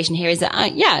situation here, is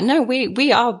that,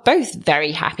 we are both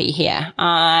very happy here.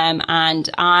 And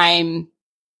I'm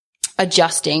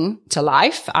adjusting to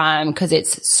life, cause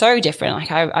it's so different.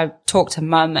 Like I've talked to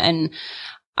Mum, and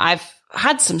I've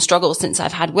had some struggles since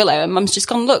I've had Willow, and Mum's just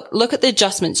gone, look at the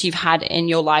adjustments you've had in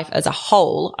your life as a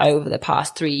whole over the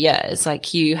past 3 years.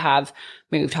 Like, you have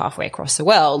moved halfway across the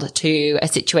world to a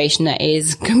situation that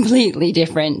is completely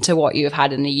different to what you have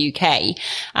had in the UK.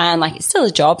 And like, it's still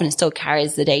a job and it still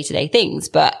carries the day-to-day things,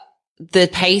 but the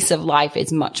pace of life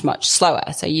is much, much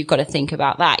slower. So you've got to think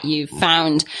about that. You've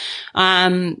found,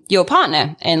 your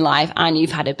partner in life, and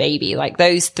you've had a baby. Like,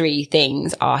 those 3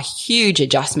 things are huge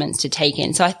adjustments to take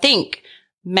in. So I think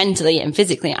mentally and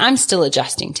physically, I'm still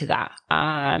adjusting to that.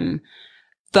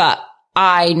 But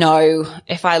I know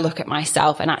if I look at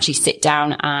myself and actually sit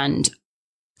down and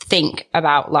think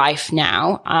about life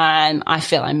now, I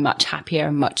feel I'm much happier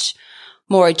and much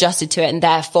more adjusted to it. And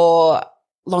therefore,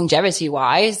 longevity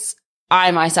wise,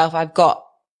 I've got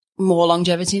more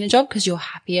longevity in a job, because you're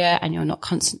happier and you're not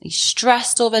constantly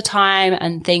stressed all the time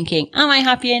and thinking, am I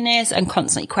happy in this? And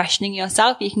constantly questioning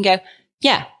yourself. You can go,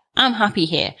 yeah, I'm happy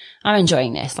here. I'm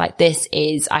enjoying this. Like,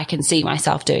 I can see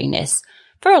myself doing this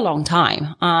for a long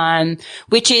time.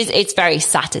 It's very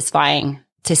satisfying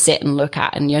to sit and look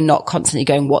at, and you're not constantly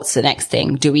going, what's the next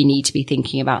thing? Do we need to be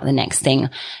thinking about the next thing?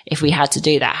 If we had to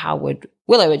do that, how would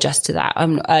Willow adjust to that?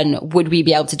 And would we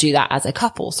be able to do that as a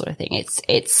couple, sort of thing?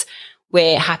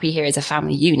 We're happy here as a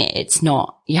family unit. It's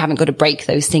not, you haven't got to break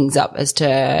those things up as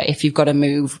to, if you've got to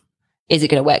move, is it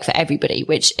going to work for everybody?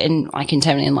 Which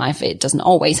internally in life, it doesn't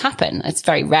always happen. It's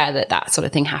very rare that sort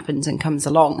of thing happens and comes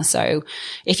along. So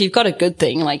if you've got a good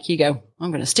thing, like, you go,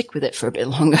 I'm going to stick with it for a bit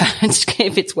longer.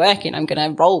 If it's working, I'm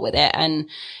going to roll with it. And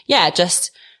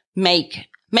just make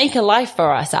a life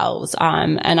for ourselves.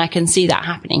 And I can see that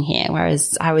happening here.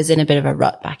 Whereas I was in a bit of a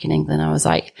rut back in England. I was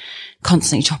like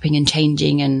constantly chopping and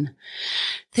changing and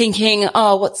thinking,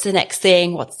 oh, what's the next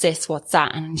thing? What's this? What's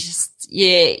that? And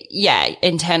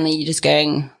internally you're just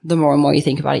going, the more and more you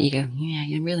think about it, you go, yeah,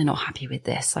 you're really not happy with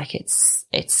this. Like, it's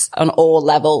on all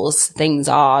levels, things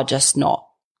are just not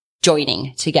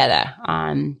joining together.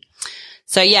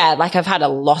 Like, I've had a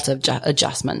lot of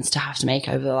adjustments to have to make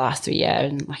over the last 3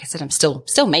 years. And like I said, I'm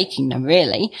still making them,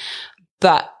 really.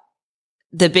 But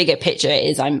the bigger picture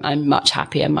is I'm much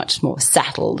happier, much more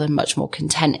settled, and much more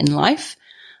content in life.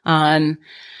 I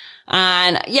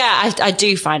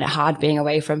do find it hard being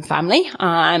away from family.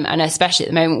 And especially at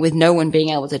the moment, with no one being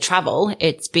able to travel,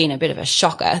 it's been a bit of a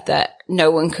shocker that no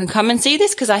one can come and see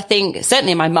this. Cause I think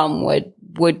certainly my mum would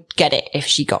get it if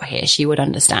she got here. She would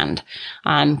understand.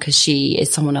 Cause she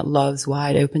is someone that loves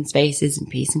wide open spaces and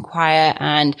peace and quiet.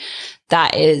 And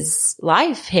that is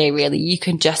life here, really. You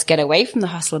can just get away from the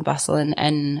hustle and bustle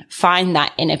and find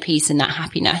that inner peace and that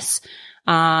happiness.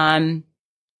 So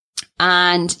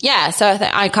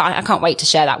I can't wait to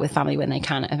share that with family when they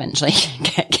can eventually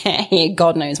get here.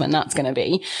 God knows when that's going to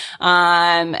be.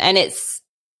 I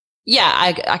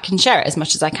can share it as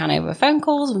much as I can over phone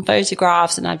calls and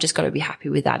photographs, and I've just got to be happy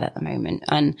with that at the moment.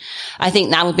 And I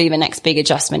think that will be the next big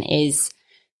adjustment, is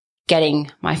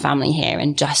getting my family here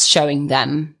and just showing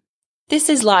them this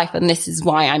is life and this is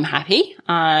why I'm happy.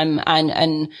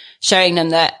 And showing them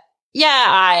that,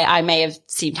 I may have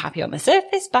seemed happy on the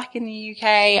surface back in the UK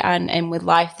and with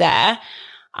life there.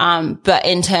 But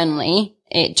internally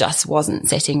it just wasn't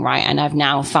sitting right. And I've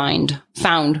now found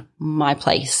my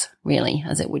place, really,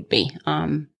 as it would be,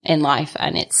 in life.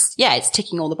 And it's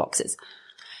ticking all the boxes.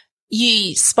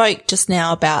 You spoke just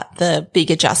now about the big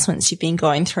adjustments you've been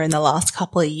going through in the last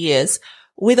couple of years.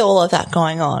 With all of that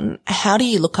going on, how do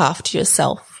you look after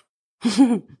yourself?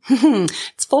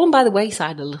 It's fallen by the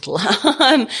wayside a little.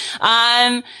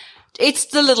 It's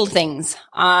the little things.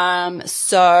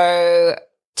 So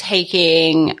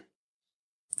taking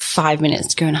 5 minutes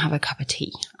to go and have a cup of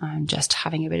tea, just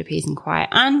having a bit of peace and quiet,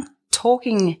 and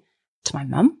talking to my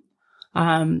mum.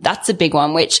 That's a big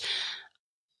one, which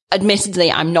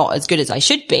admittedly I'm not as good as I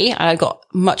should be. I got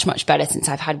much, much better since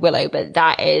I've had Willow, but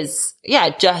that is,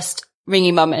 just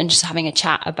ringing mum and just having a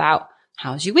chat about,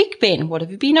 how's your week been? What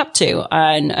have you been up to?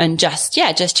 And just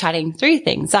chatting through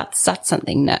things. That's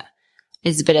something that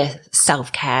is a bit of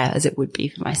self-care as it would be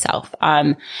for myself.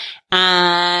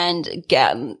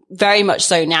 Very much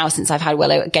so now since I've had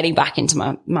Willow, getting back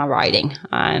into my riding.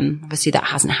 Obviously that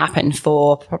hasn't happened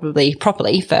for probably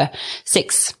properly for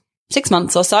six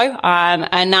months or so.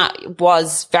 And that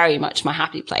was very much my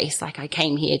happy place. Like I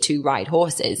came here to ride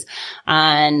horses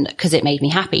and cause it made me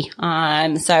happy.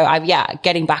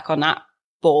 Getting back on that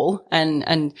ball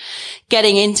and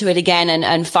getting into it again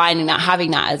and finding that,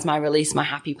 having that as my release, my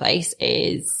happy place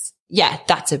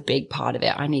that's a big part of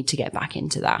it. I need to get back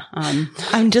into that.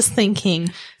 I'm just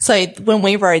thinking, so when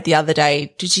we rode the other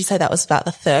day, did you say that was about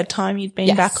the third time you'd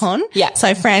been back on? Yeah.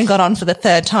 So Fran got on for the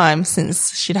third time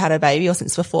since she'd had her baby or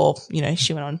since before,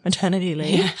 she went on maternity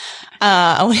leave. Yeah.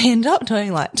 And we ended up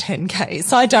doing like 10K.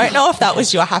 So I don't know if that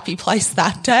was your happy place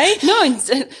that day. No,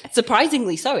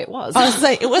 surprisingly so it was. I was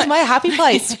like, it was my happy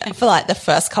place for like the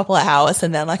first couple of hours.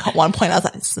 And then like at one point I was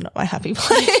like, this is not my happy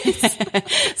place.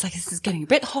 It's like, this is getting a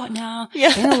bit hot now.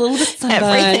 Yeah. Getting a little bit sunburned.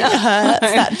 Everything hurts.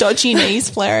 That dodgy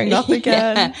knees flaring up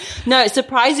again. Yeah. No,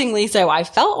 surprisingly so. I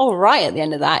felt all right at the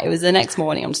end of that. It was the next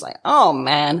morning. I'm just like, oh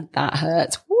man, that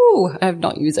hurts. Woo. I have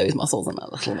not used those muscles in a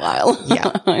little while.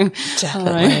 Yeah,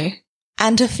 definitely.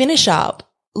 And to finish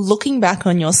up, looking back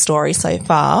on your story so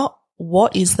far,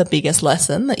 what is the biggest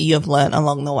lesson that you have learned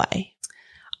along the way?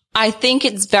 I think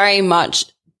it's very much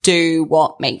do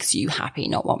what makes you happy,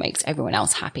 not what makes everyone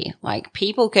else happy. Like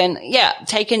people can,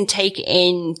 take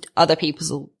in other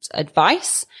people's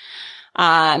advice.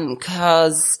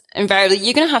 Cause invariably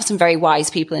you're going to have some very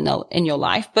wise people in your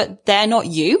life, but they're not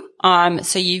you.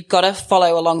 So you've got to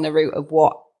follow along the route of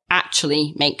what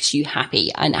actually makes you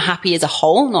happy, and happy as a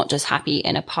whole, not just happy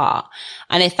in a part.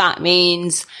 And if that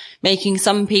means making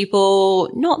some people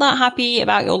not that happy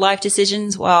about your life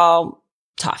decisions, well,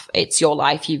 tough. It's your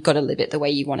life. You've got to live it the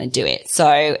way you want to do it.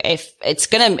 So if it's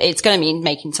going to mean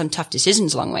making some tough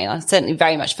decisions along the way, certainly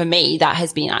very much for me, that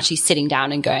has been actually sitting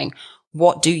down and going,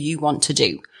 what do you want to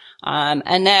do?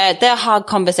 And they're hard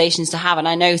conversations to have. And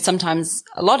I know sometimes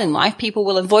a lot in life, people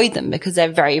will avoid them because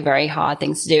they're very, very hard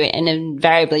things to do. And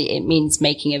invariably it means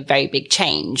making a very big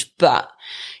change, but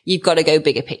you've got to go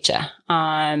bigger picture,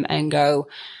 and go,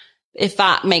 if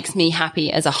that makes me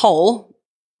happy as a whole,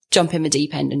 jump in the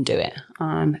deep end and do it.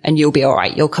 And you'll be all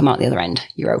right. You'll come out the other end.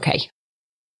 You're okay.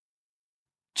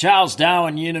 Charles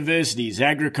Darwin University's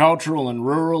Agricultural and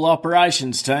Rural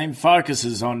Operations team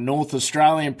focuses on North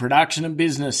Australian production and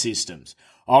business systems,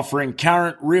 offering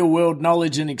current real-world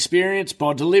knowledge and experience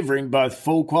by delivering both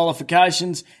full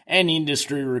qualifications and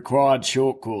industry-required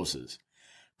short courses.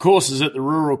 Courses at the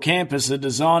rural campus are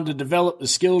designed to develop the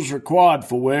skills required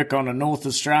for work on a North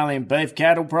Australian beef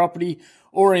cattle property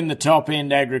or in the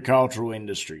top-end agricultural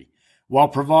industry, while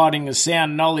providing a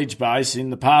sound knowledge base in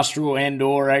the pastoral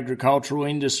and/or agricultural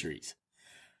industries.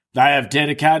 They have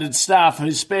dedicated staff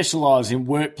who specialise in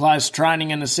workplace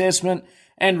training and assessment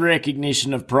and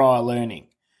recognition of prior learning.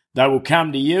 They will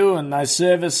come to you and they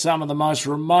service some of the most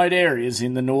remote areas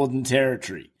in the Northern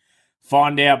Territory.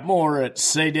 Find out more at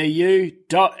cdu.edu.au.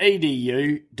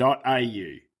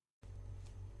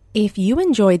 If you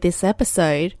enjoyed this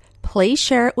episode, please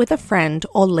share it with a friend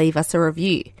or leave us a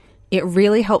review. It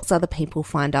really helps other people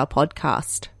find our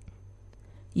podcast.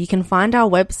 You can find our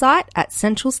website at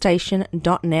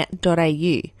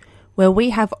centralstation.net.au, where we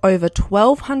have over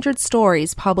 1,200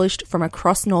 stories published from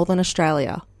across Northern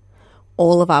Australia.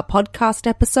 All of our podcast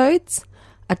episodes,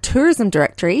 a tourism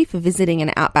directory for visiting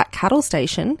an outback cattle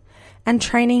station, and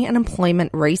training and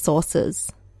employment resources.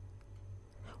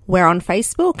 We're on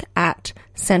Facebook at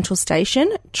Central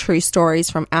Station, True Stories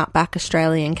from Outback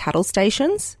Australian Cattle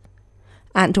Stations.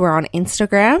 And we're on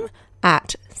Instagram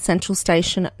at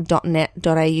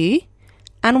centralstation.net.au.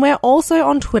 And we're also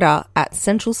on Twitter at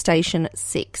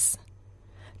centralstation6.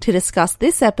 To discuss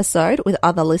this episode with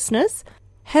other listeners,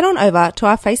 head on over to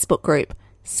our Facebook group,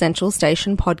 Central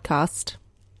Station Podcast.